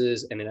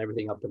residences and then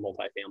everything up to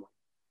multifamily.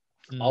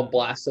 I'll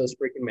blast those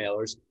freaking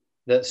mailers.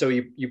 So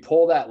you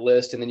pull that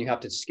list and then you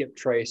have to skip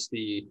trace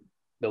the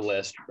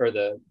list or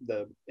the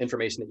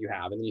information that you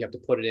have. And then you have to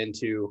put it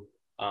into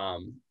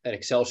an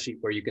Excel sheet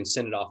where you can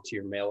send it off to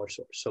your mailer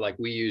source. So like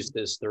we use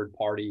this third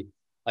party,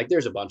 like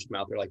there's a bunch of them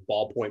out there, like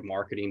Ballpoint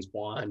Marketing's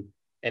one.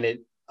 And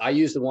I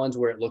use the ones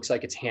where it looks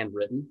like it's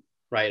handwritten.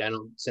 right? I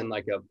don't send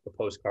like a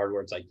postcard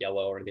where it's like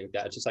yellow or anything like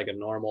that. It's just like a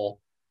normal,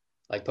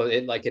 like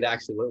it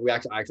actually, I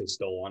actually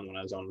stole one when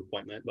I was on an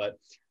appointment, but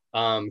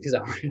because I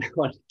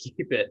wanted to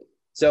keep it.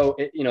 So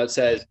it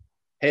says,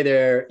 hey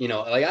there,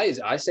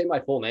 like I say my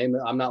full name.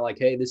 I'm not like,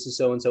 hey, this is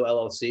so-and-so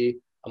LLC.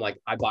 I'm like,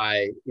 I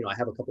buy, I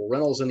have a couple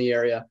rentals in the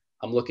area.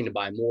 I'm looking to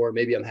buy more.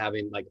 Maybe I'm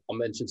having, like, I'll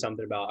mention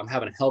something about, I'm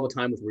having a hell of a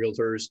time with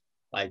realtors.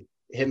 Like,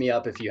 hit me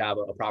up if you have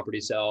a property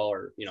sell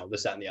or,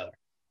 this, that, and the other.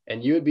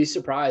 And you would be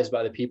surprised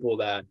by the people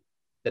that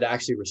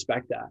actually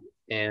respect that.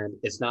 And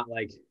it's not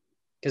like,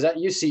 because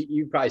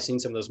you've probably seen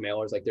some of those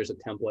mailers, like there's a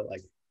template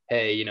like,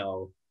 hey,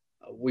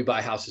 we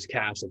buy houses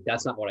cash. Like,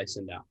 that's not what I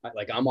send out.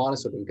 I'm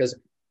honest with them because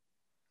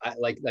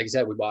like I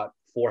said, we bought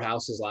 4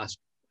 houses last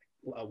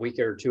a week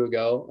or 2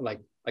 ago. Like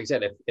I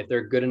said, if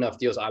they're good enough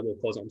deals, I will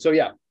close them. So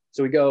yeah,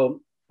 so we go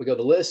the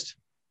list,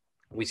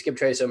 we skip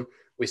trace them,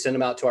 we send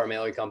them out to our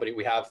mailing company.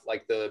 We have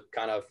like the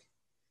kind of,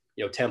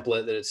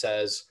 template that it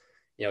says,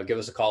 give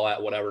us a call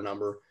at whatever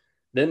number.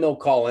 Then they'll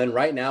call in.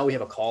 Right now we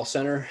have a call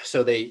center.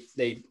 So they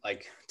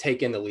like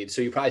take in the lead.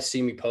 So you probably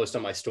see me post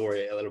on my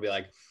story. It'll be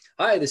like,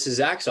 hi, this is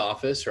Zach's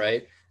office,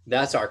 right?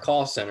 That's our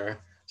call center.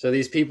 So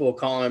these people will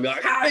call and be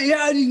like, hi,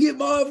 how do you get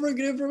my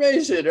freaking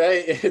information,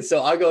 right? And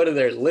so I'll go to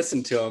there,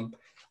 listen to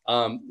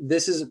them.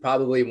 This is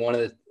probably one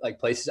of the like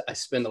places I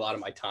spend a lot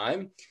of my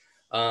time,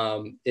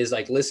 is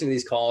like listening to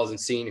these calls and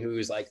seeing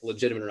who's like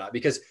legitimate or not,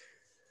 because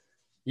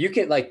you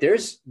can like,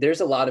 there's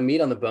a lot of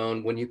meat on the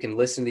bone when you can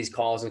listen to these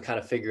calls and kind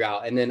of figure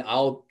out. And then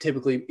I'll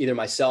typically either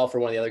myself or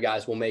one of the other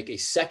guys will make a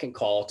second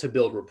call to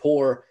build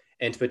rapport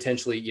and to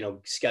potentially,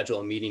 schedule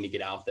a meeting to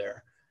get out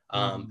there.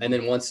 And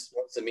then once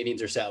the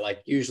meetings are set,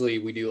 like usually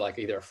we do like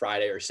either a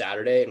Friday or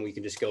Saturday, and we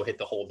can just go hit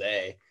the whole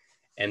day.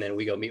 And then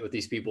we go meet with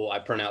these people. I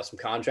print out some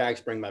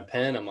contracts, bring my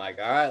pen. I'm like,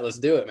 all right, let's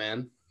do it,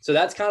 man. So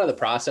that's kind of the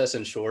process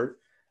in short.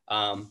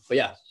 But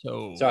yeah,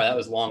 so sorry, that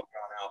was long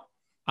drawn out.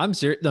 I'm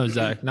serious. No,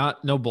 Zach,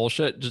 no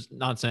bullshit. Just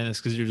not saying this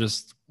because you're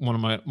just one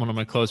of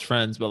my close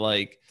friends, but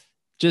like,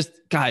 just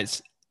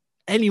guys,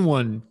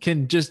 anyone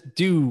can just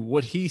do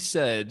what he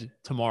said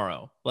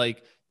tomorrow.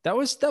 Like, that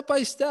was step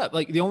by step.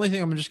 Like, the only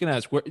thing I'm just going to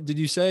ask, did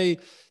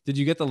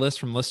you get the list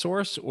from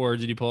ListSource or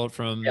did you pull it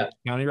from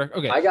County Rec?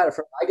 Okay. I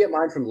get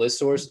mine from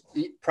ListSource.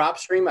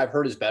 PropStream I've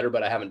heard is better,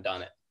 but I haven't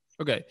done it.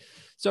 Okay.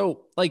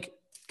 So like,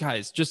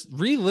 guys, just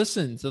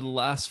re-listen to the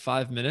last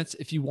 5 minutes.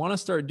 If you want to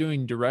start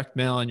doing direct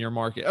mail in your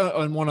market.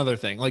 Oh, and one other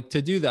thing, like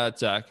to do that,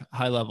 Zach,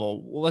 high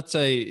level, let's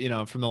say,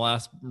 from the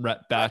last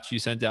batch you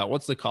sent out,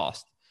 what's the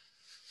cost?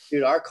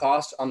 Dude, our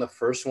cost on the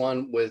first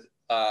one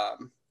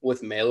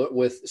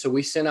so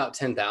we sent out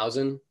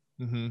 10,000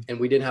 and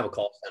we didn't have a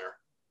call center.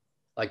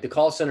 Like the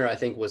call center, I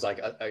think was like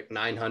a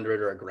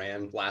 900 or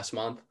 $1,000 last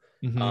month.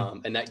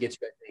 And that gets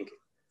you, I think,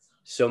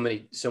 so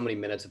many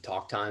minutes of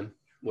talk time,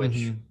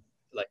 which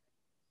like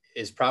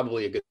is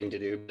probably a good thing to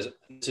do.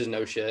 This is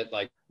no shit.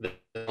 Like the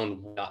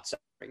phone not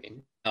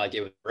ringing. Like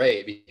it was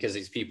great because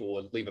these people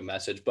would leave a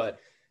message, but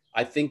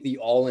I think the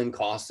all-in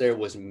cost there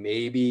was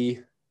maybe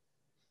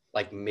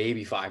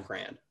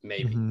 $5,000,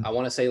 maybe. I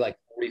want to say like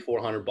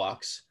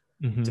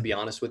 $4,400 to be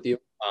honest with you.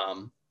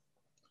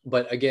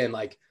 But again,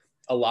 like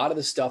a lot of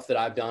the stuff that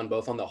I've done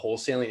both on the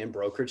wholesaling and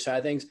brokerage side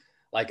of things,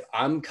 like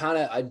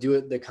I do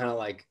it the kind of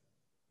like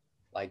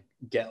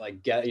get,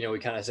 we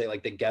kind of say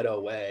like the ghetto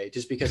way,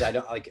 just because I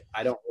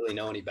don't really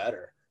know any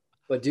better.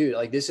 But dude,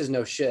 like this is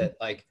no shit.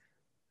 Like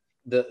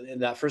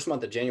that first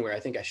month of January, I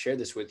think I shared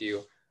this with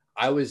you.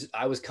 I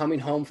was coming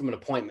home from an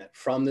appointment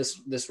from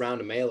this round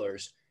of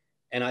mailers,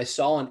 and I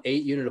saw an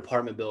 8-unit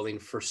apartment building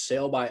for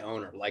sale by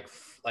owner, like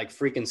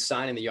freaking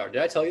sign in the yard.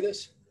 Did I tell you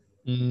this?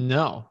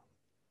 No.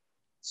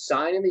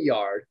 Sign in the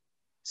yard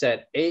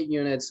said 8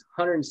 units,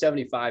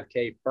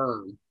 $175K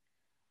firm.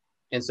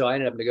 And so I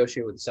ended up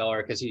negotiating with the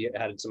seller because he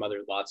had some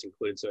other lots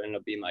included. So it ended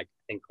up being like,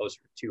 I think closer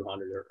to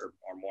 200 or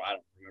more. I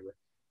don't remember.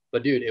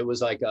 But dude, it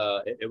was like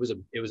it was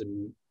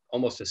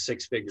almost a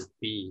 6-figure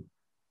fee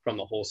from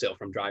the wholesale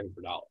from driving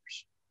for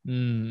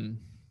dollars.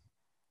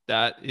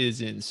 That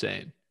is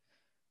insane.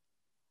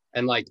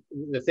 And like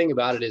the thing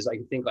about it is, I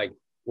think like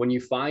when you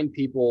find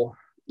people,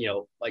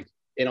 like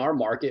in our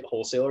market,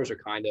 wholesalers are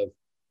kind of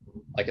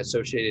like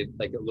associated,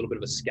 like a little bit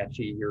of a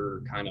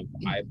sketchier kind of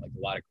vibe, like a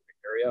lot of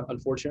gray area,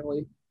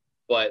 unfortunately.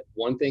 But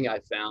one thing I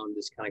found,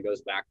 this kind of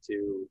goes back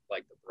to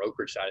like the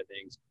brokerage side of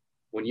things.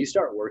 When you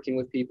start working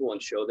with people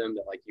and show them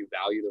that like you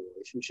value the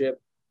relationship,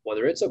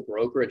 whether it's a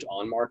brokerage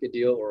on market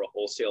deal or a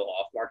wholesale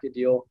off market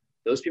deal,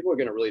 those people are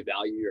going to really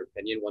value your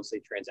opinion once they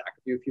transact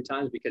with you a few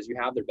times, because you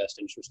have their best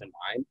interest in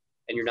mind.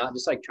 And you're not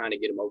just like trying to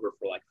get them over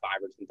for like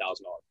 $5,000 or $10,000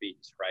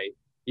 fees, right?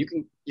 You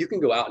can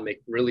go out and make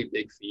really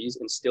big fees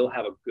and still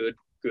have a good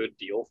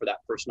deal for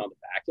that person on the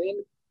back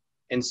end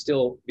and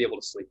still be able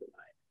to sleep at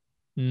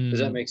night. Does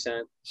that make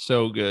sense?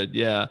 So good.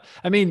 Yeah.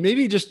 I mean,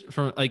 maybe just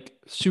from like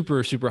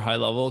super, super high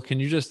level, can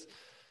you just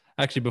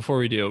actually, before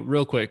we do,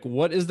 real quick,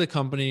 what is the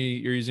company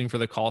you're using for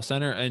the call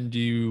center? And do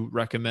you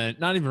recommend,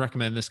 not even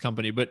recommend this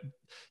company, but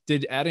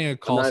did adding a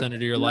call center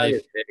to your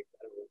life?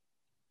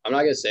 I'm not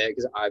going to say it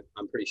because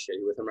I'm pretty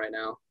shitty with them right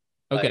now.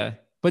 Okay.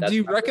 Like, But do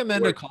you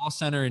recommend a call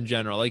center in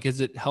general? Like,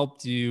 has it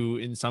helped you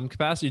in some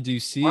capacity? Do you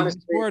see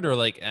honestly, for it or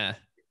like,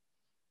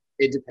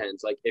 It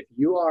depends. Like if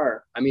you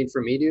are, I mean,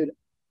 for me, dude,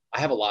 I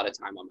have a lot of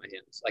time on my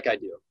hands. Like I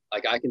do.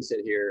 Like I can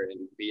sit here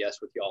and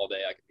BS with you all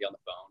day. I can be on the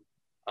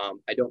phone.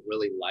 I don't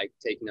really like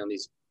taking on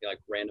these like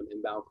random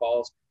inbound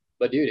calls.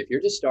 But dude, if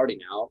you're just starting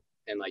out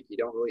and like you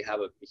don't really have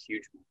a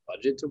huge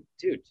budget to,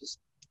 dude, just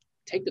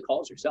take the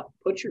calls yourself.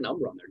 Put your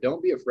number on there.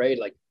 Don't be afraid.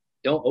 Like,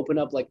 don't open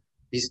up like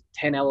these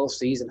 10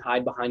 LLCs and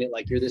hide behind it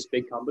like you're this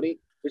big company.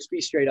 Just be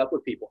straight up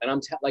with people.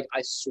 And like,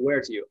 I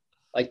swear to you,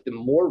 like the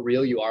more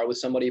real you are with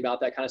somebody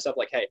about that kind of stuff,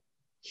 like, hey,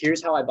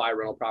 here's how I buy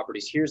rental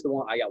properties. Here's the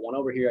one. I got one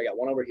over here. I got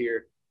one over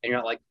here. And you're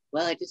not like,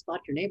 well, I just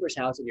bought your neighbor's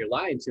house and you're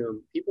lying to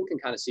them. People can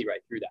kind of see right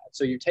through that.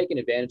 So you're taking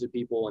advantage of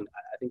people. And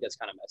I think that's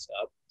kind of messed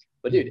up.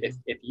 But dude,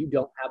 if you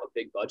don't have a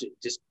big budget,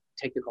 just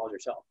take the calls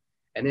yourself.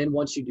 And then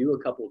once you do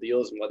a couple of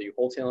deals, and whether you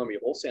wholesale them or you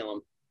wholesale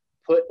them,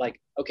 put like,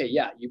 okay,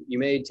 yeah, you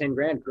made 10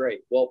 grand.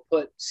 Great. Well,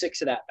 put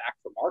 6 of that back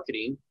for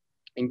marketing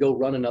and go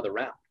run another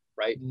round,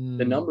 right?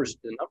 The numbers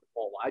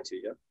won't lie to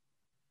you.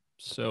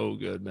 So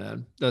good,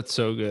 man. That's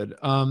so good.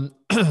 I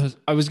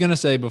was going to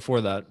say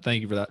before that,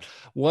 thank you for that.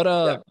 What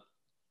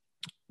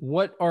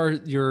are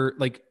your,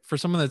 like, for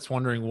someone that's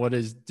wondering, what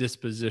is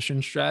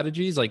disposition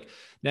strategies? Like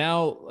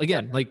now,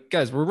 again, like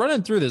guys, we're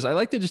running through this. I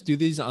like to just do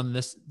these on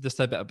this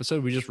type of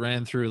episode. We just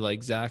ran through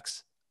like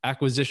Zach's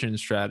acquisition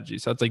strategy.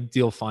 So it's like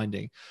deal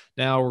finding.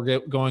 Now we're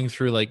going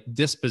through like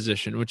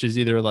disposition, which is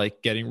either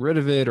like getting rid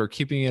of it or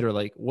keeping it, or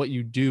like what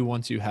you do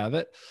once you have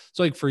it.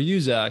 So like for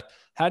you, Zach,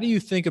 how do you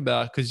think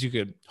about, because you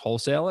could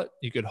wholesale it,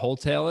 you could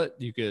wholesale it,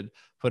 you could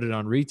put it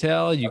on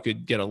retail, you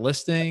could get a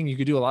listing, you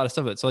could do a lot of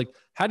stuff. So like,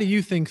 how do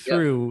you think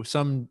through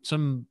some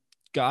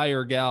guy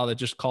or gal that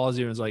just calls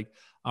you and is like,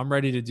 I'm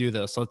ready to do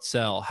this, let's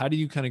sell? How do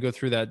you kind of go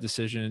through that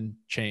decision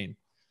chain?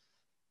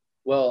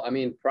 Well, I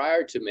mean,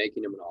 prior to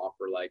making him an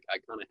offer, like I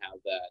kind of have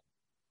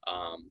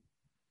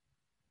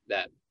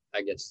that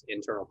I guess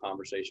internal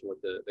conversation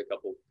with the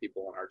couple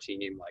people on our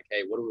team, like,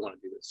 hey, what do we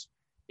want to do this?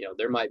 You know,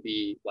 there might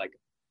be like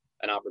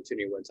an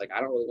opportunity where it's like,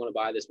 I don't really want to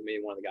buy this, but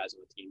maybe one of the guys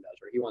on the team does,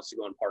 or he wants to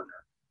go and partner.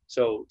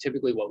 So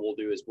typically what we'll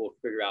do is we'll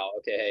figure out,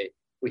 okay, hey,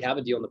 we have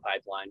a deal in the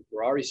pipeline.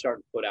 We're already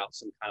starting to put out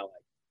some kind of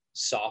like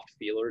soft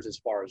feelers as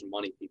far as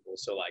money people.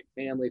 So like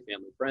family,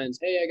 friends,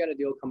 hey, I got a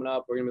deal coming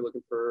up. We're going to be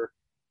looking for,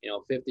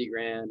 50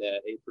 grand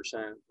at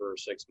 8% for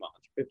 6 months,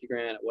 50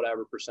 grand at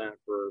whatever percent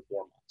for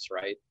 4 months.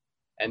 Right.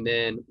 And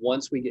then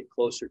once we get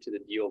closer to the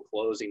deal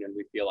closing and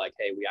we feel like,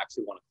 hey, we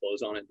actually want to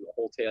close on it, do a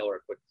wholesale or a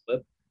quick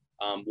flip,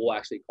 we'll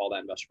actually call that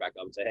investor back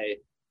up and say, hey,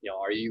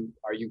 are you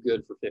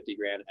good for 50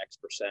 grand,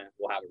 X%?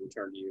 We'll have it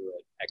returned to you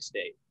at X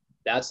date.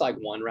 That's like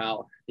one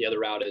route. The other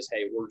route is,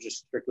 hey, we're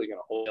just strictly going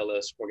to wholesale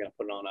this. We're going to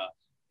put it on a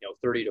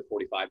 30 to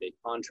 45 day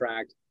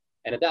contract.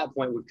 And at that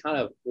point,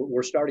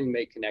 we're starting to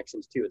make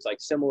connections too. It's like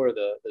similar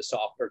to the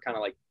software kind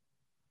of like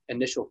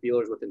initial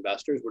feelers with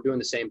investors. We're doing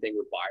the same thing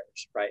with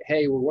buyers, right?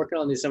 Hey, we're working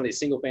on some of these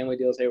single family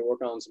deals. Hey, we're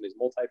working on some of these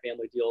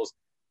multifamily deals.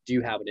 Do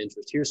you have an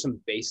interest? Here's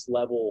some base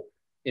level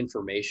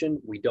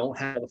information. We don't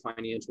have the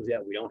financials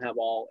yet. We don't have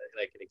all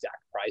like an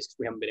exact price because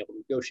we haven't been able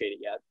to negotiate it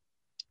yet.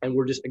 And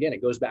we're just, again,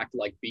 it goes back to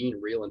like being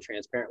real and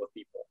transparent with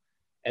people.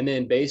 And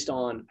then based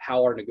on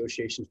how our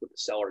negotiations with the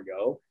seller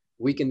go,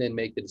 we can then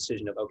make the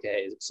decision of,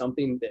 okay, is it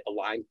something that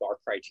aligns with our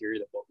criteria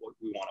that what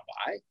we want to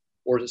buy?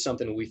 Or is it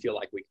something we feel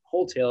like we can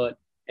wholesale it?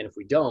 And if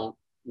we don't,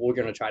 we're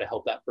going to try to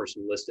help that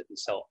person list it and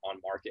sell it on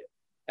market.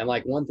 And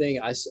like one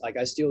thing, I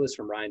steal this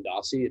from Ryan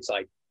Dossi. It's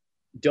like,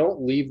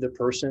 don't leave the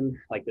person,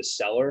 like the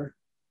seller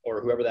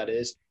or whoever that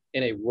is,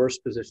 in a worse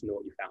position than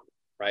what you found,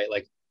 right?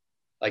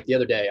 Like the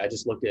other day, I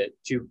just looked at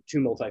two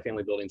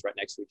multifamily buildings right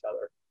next to each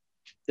other.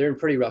 They're in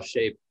pretty rough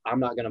shape. I'm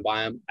not going to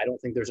buy them. I don't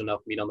think there's enough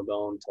meat on the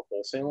bone to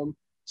wholesale them.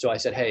 So I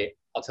said, hey,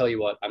 I'll tell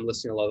you what, I'm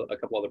listing a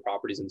couple other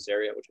properties in this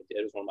area, which I did.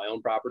 It was one of my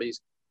own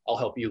properties. I'll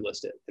help you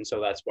list it. And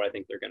so that's what I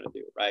think they're going to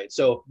do, right?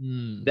 So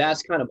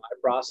that's kind of my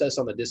process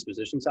on the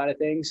disposition side of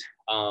things.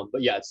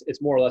 But yeah,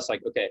 it's more or less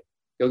like, okay,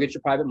 go get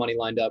your private money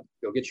lined up,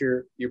 go get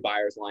your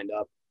buyers lined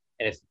up.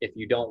 And if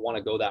you don't want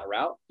to go that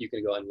route, you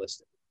can go ahead and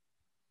list it.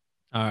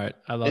 All right.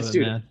 I love it,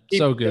 man.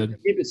 So good.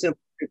 Keep it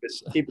simple,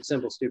 stupid. Keep it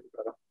simple, stupid,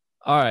 brother.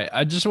 All right.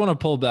 I just want to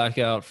pull back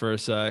out for a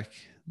sec.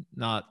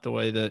 Not the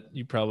way that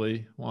you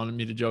probably wanted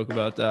me to joke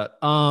about that.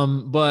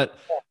 But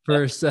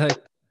for a sec,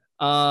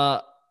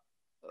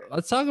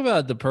 let's talk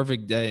about the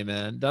perfect day,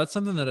 man. That's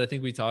something that I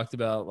think we talked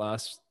about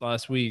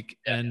last week.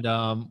 And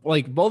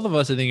like both of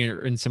us, I think,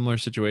 are in similar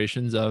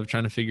situations of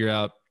trying to figure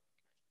out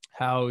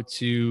how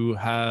to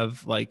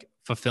have like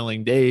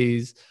fulfilling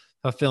days,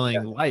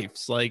 fulfilling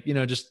lives, like,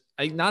 just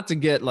not to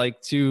get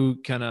like too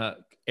kind of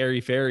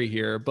airy fairy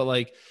here, but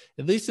like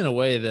at least in a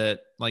way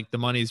that like the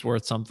money's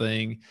worth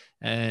something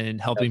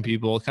and helping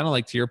people, kind of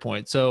like to your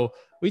point. So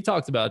we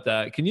talked about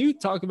that. Can you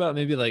talk about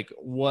maybe like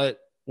what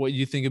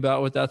you think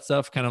about with that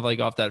stuff, kind of like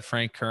off that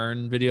Frank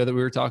Kern video that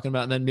we were talking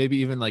about, and then maybe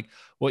even like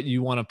what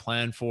you want to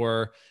plan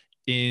for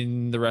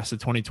in the rest of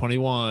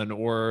 2021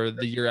 or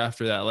the year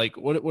after that? Like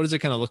what does it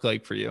kind of look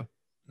like for you?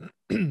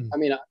 I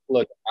mean,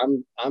 look,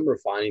 I'm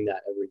refining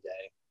that every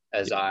day.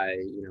 as I,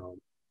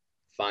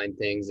 find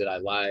things that I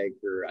like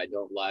or I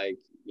don't like,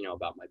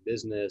 about my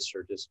business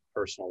or just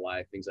personal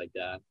life, things like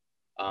that.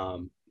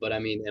 But I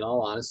mean, in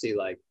all honesty,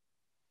 like,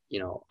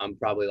 I'm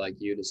probably like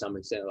you to some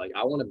extent. Like,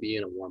 I want to be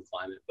in a warm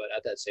climate, but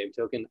at that same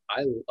token,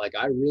 I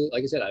really,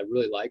 like I said, I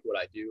really like what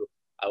I do.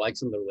 I like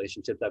some of the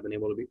relationships I've been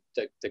able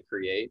to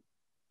create.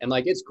 And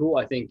like, it's cool,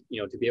 I think,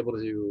 to be able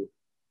to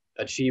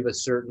achieve a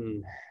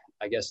certain,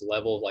 I guess,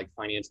 level of like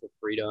financial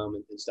freedom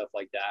and stuff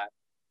like that.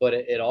 But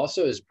it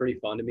also is pretty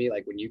fun to me,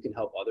 like when you can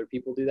help other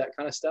people do that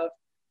kind of stuff.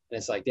 And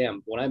it's like,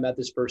 damn, when I met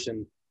this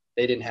person,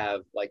 they didn't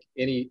have like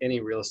any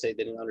real estate.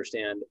 They didn't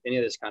understand any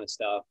of this kind of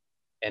stuff.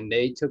 And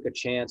they took a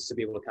chance to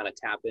be able to kind of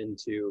tap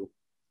into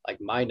like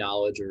my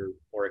knowledge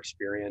or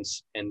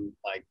experience. And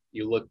like,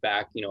 you look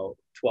back,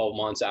 12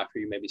 months after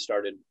you maybe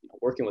started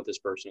working with this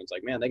person, it's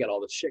like, man, they got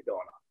all this shit going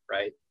on.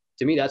 Right.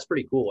 To me, that's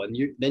pretty cool. And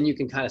then you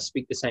can kind of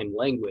speak the same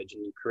language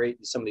and you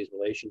create some of these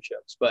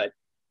relationships. But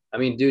I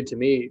mean, dude, to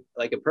me,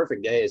 like a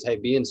perfect day is, hey,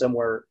 being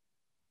somewhere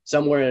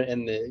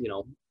in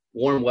the,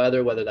 warm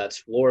weather, whether that's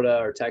Florida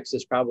or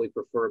Texas, probably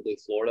preferably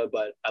Florida,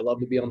 but I love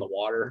to be on the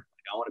water.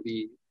 Like, I want to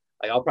be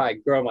like, I'll probably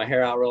grow my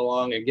hair out real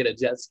long and get a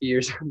jet ski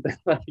or something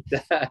like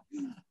that.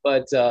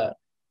 But,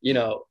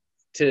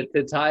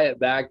 to tie it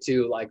back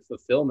to like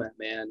fulfillment,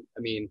 man,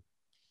 I mean,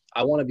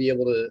 I want to be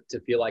able to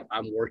feel like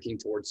I'm working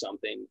towards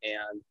something.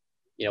 And,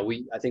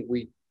 I think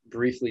we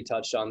briefly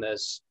touched on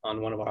this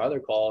on one of our other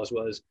calls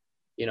was,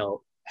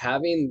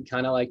 having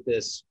kind of like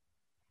this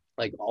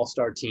like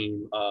all-star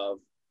team of,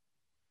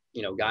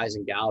 guys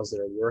and gals that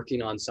are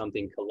working on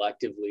something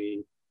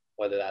collectively,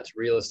 whether that's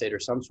real estate or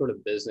some sort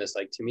of business,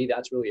 like to me,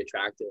 that's really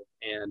attractive.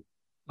 And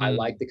I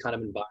like the kind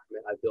of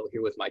environment I built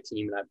here with my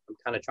team. And I'm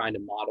kind of trying to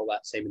model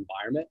that same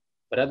environment,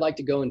 but I'd like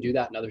to go and do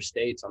that in other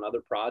states on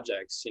other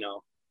projects,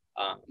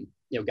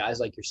 guys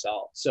like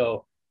yourself.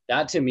 So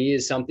that to me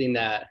is something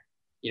that,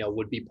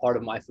 would be part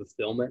of my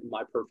fulfillment.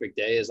 My perfect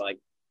day is like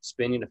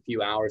spending a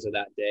few hours of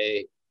that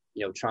day,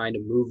 trying to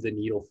move the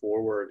needle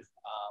forward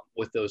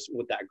with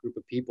that group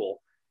of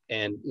people.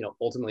 And,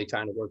 ultimately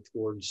trying to work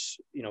towards,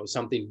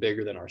 something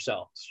bigger than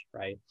ourselves,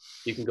 right?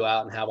 You can go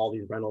out and have all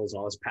these rentals and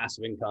all this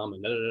passive income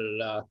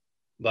and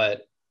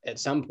but at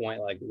some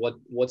point, like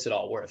what's it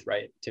all worth,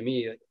 right? To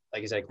me,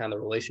 like I said, kind of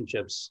the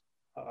relationships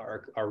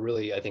are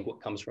really, I think,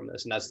 what comes from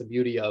this. And that's the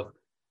beauty of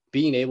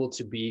being able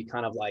to be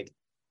kind of like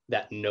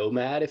that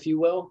nomad, if you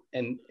will.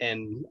 And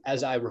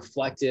as I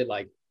reflected,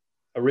 like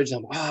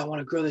originally, I want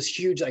to grow this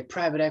huge, like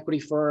private equity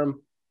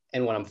firm.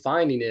 And what I'm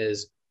finding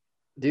is,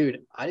 dude,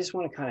 I just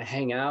want to kind of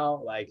hang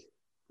out, like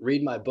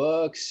read my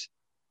books,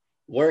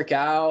 work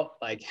out,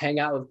 like hang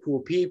out with cool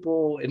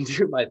people and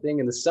do my thing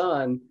in the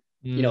sun,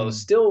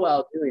 still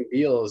while doing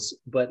deals,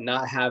 but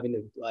not having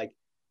to like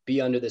be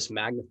under this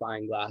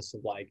magnifying glass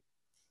of like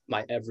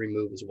my every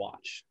move is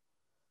watched.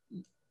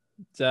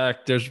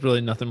 Zach, there's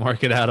really nothing more I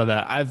get out of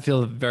that. I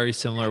feel a very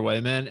similar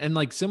way, man. And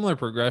like similar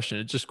progression.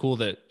 It's just cool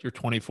that you're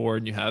 24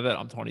 and you have it.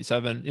 I'm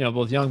 27,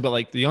 both young, but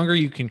like the younger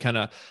you can kind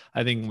of,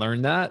 I think,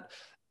 learn that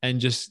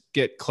and just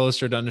get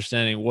closer to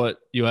understanding what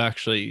you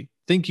actually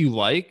think you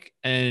like.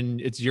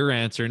 And it's your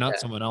answer, not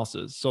someone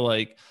else's. So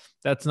like,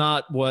 that's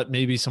not what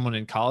maybe someone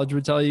in college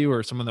would tell you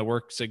or someone that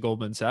works at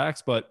Goldman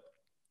Sachs, but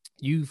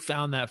you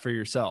found that for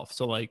yourself.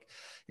 So like,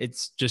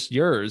 it's just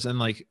yours. And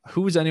like,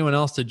 who is anyone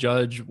else to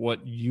judge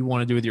what you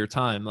want to do with your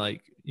time?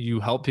 Like, you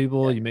help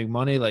people, you make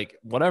money, like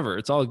whatever,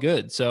 it's all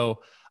good.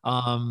 So,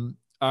 all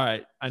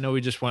right. I know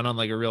we just went on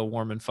like a real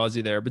warm and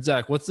fuzzy there, but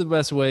Zach, what's the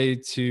best way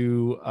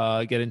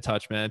to get in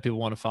touch, man? People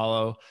want to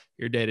follow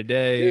your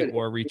day-to-day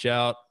or reach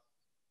out.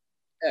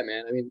 Yeah,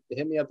 man. I mean,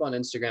 hit me up on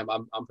Instagram.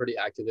 I'm pretty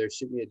active there.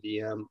 Shoot me a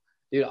DM.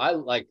 Dude,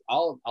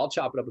 I'll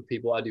chop it up with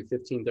people. I do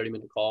 15,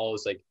 30-minute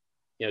calls, like,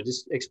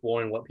 just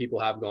exploring what people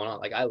have going on.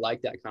 Like, I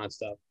like that kind of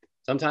stuff.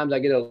 Sometimes I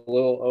get a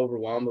little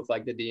overwhelmed with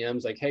like the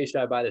DMs, like, hey,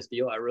 should I buy this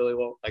deal? I really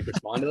won't like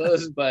respond to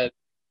those, but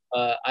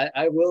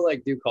I will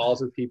like do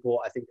calls with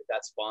people. I think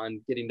that's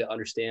fun, getting to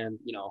understand,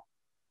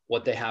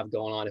 what they have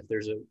going on. If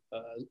there's a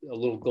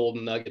little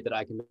golden nugget that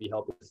I can maybe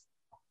help with,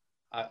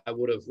 I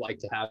would have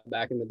liked to have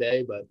back in the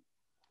day, but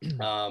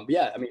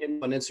yeah, I mean, hit me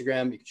on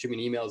Instagram. You can shoot me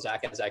an email,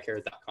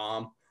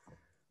 zach@zachharris.com.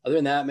 Other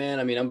than that, man,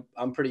 I mean,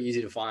 I'm pretty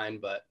easy to find,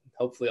 but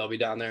hopefully I'll be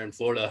down there in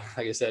Florida,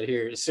 like I said,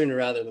 here sooner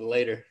rather than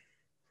later.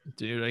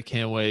 Dude, I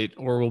can't wait.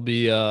 Or we'll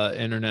be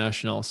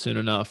international soon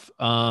enough.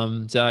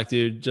 Zach,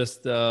 dude,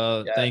 just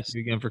thank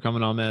you again for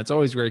coming on, man. It's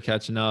always great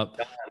catching up.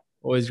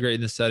 Always great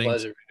in the setting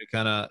to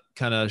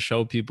kind of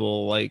show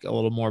people like a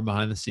little more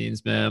behind the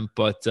scenes, man.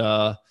 But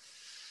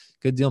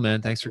good deal,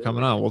 man. Thanks for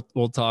coming on.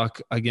 We'll talk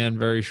again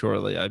very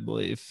shortly, I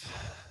believe.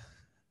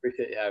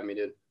 Appreciate you having me,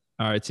 dude.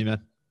 All right, see you,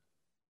 man.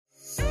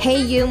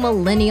 Hey, you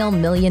millennial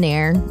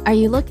millionaire. Are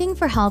you looking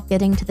for help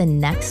getting to the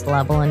next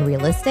level in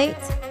real estate?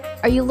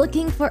 Are you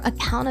looking for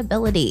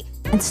accountability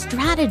and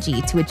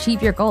strategy to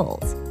achieve your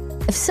goals?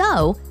 If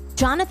so,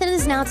 Jonathan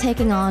is now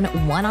taking on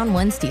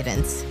one-on-one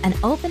students and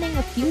opening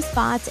a few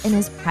spots in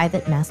his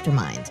private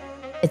mastermind.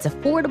 It's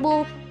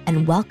affordable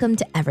and welcome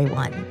to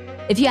everyone.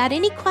 If you had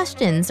any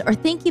questions or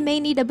think you may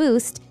need a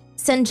boost,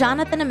 send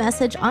Jonathan a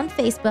message on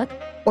Facebook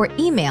or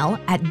email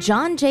at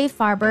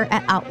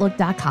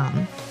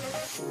johnjfarber@outlook.com.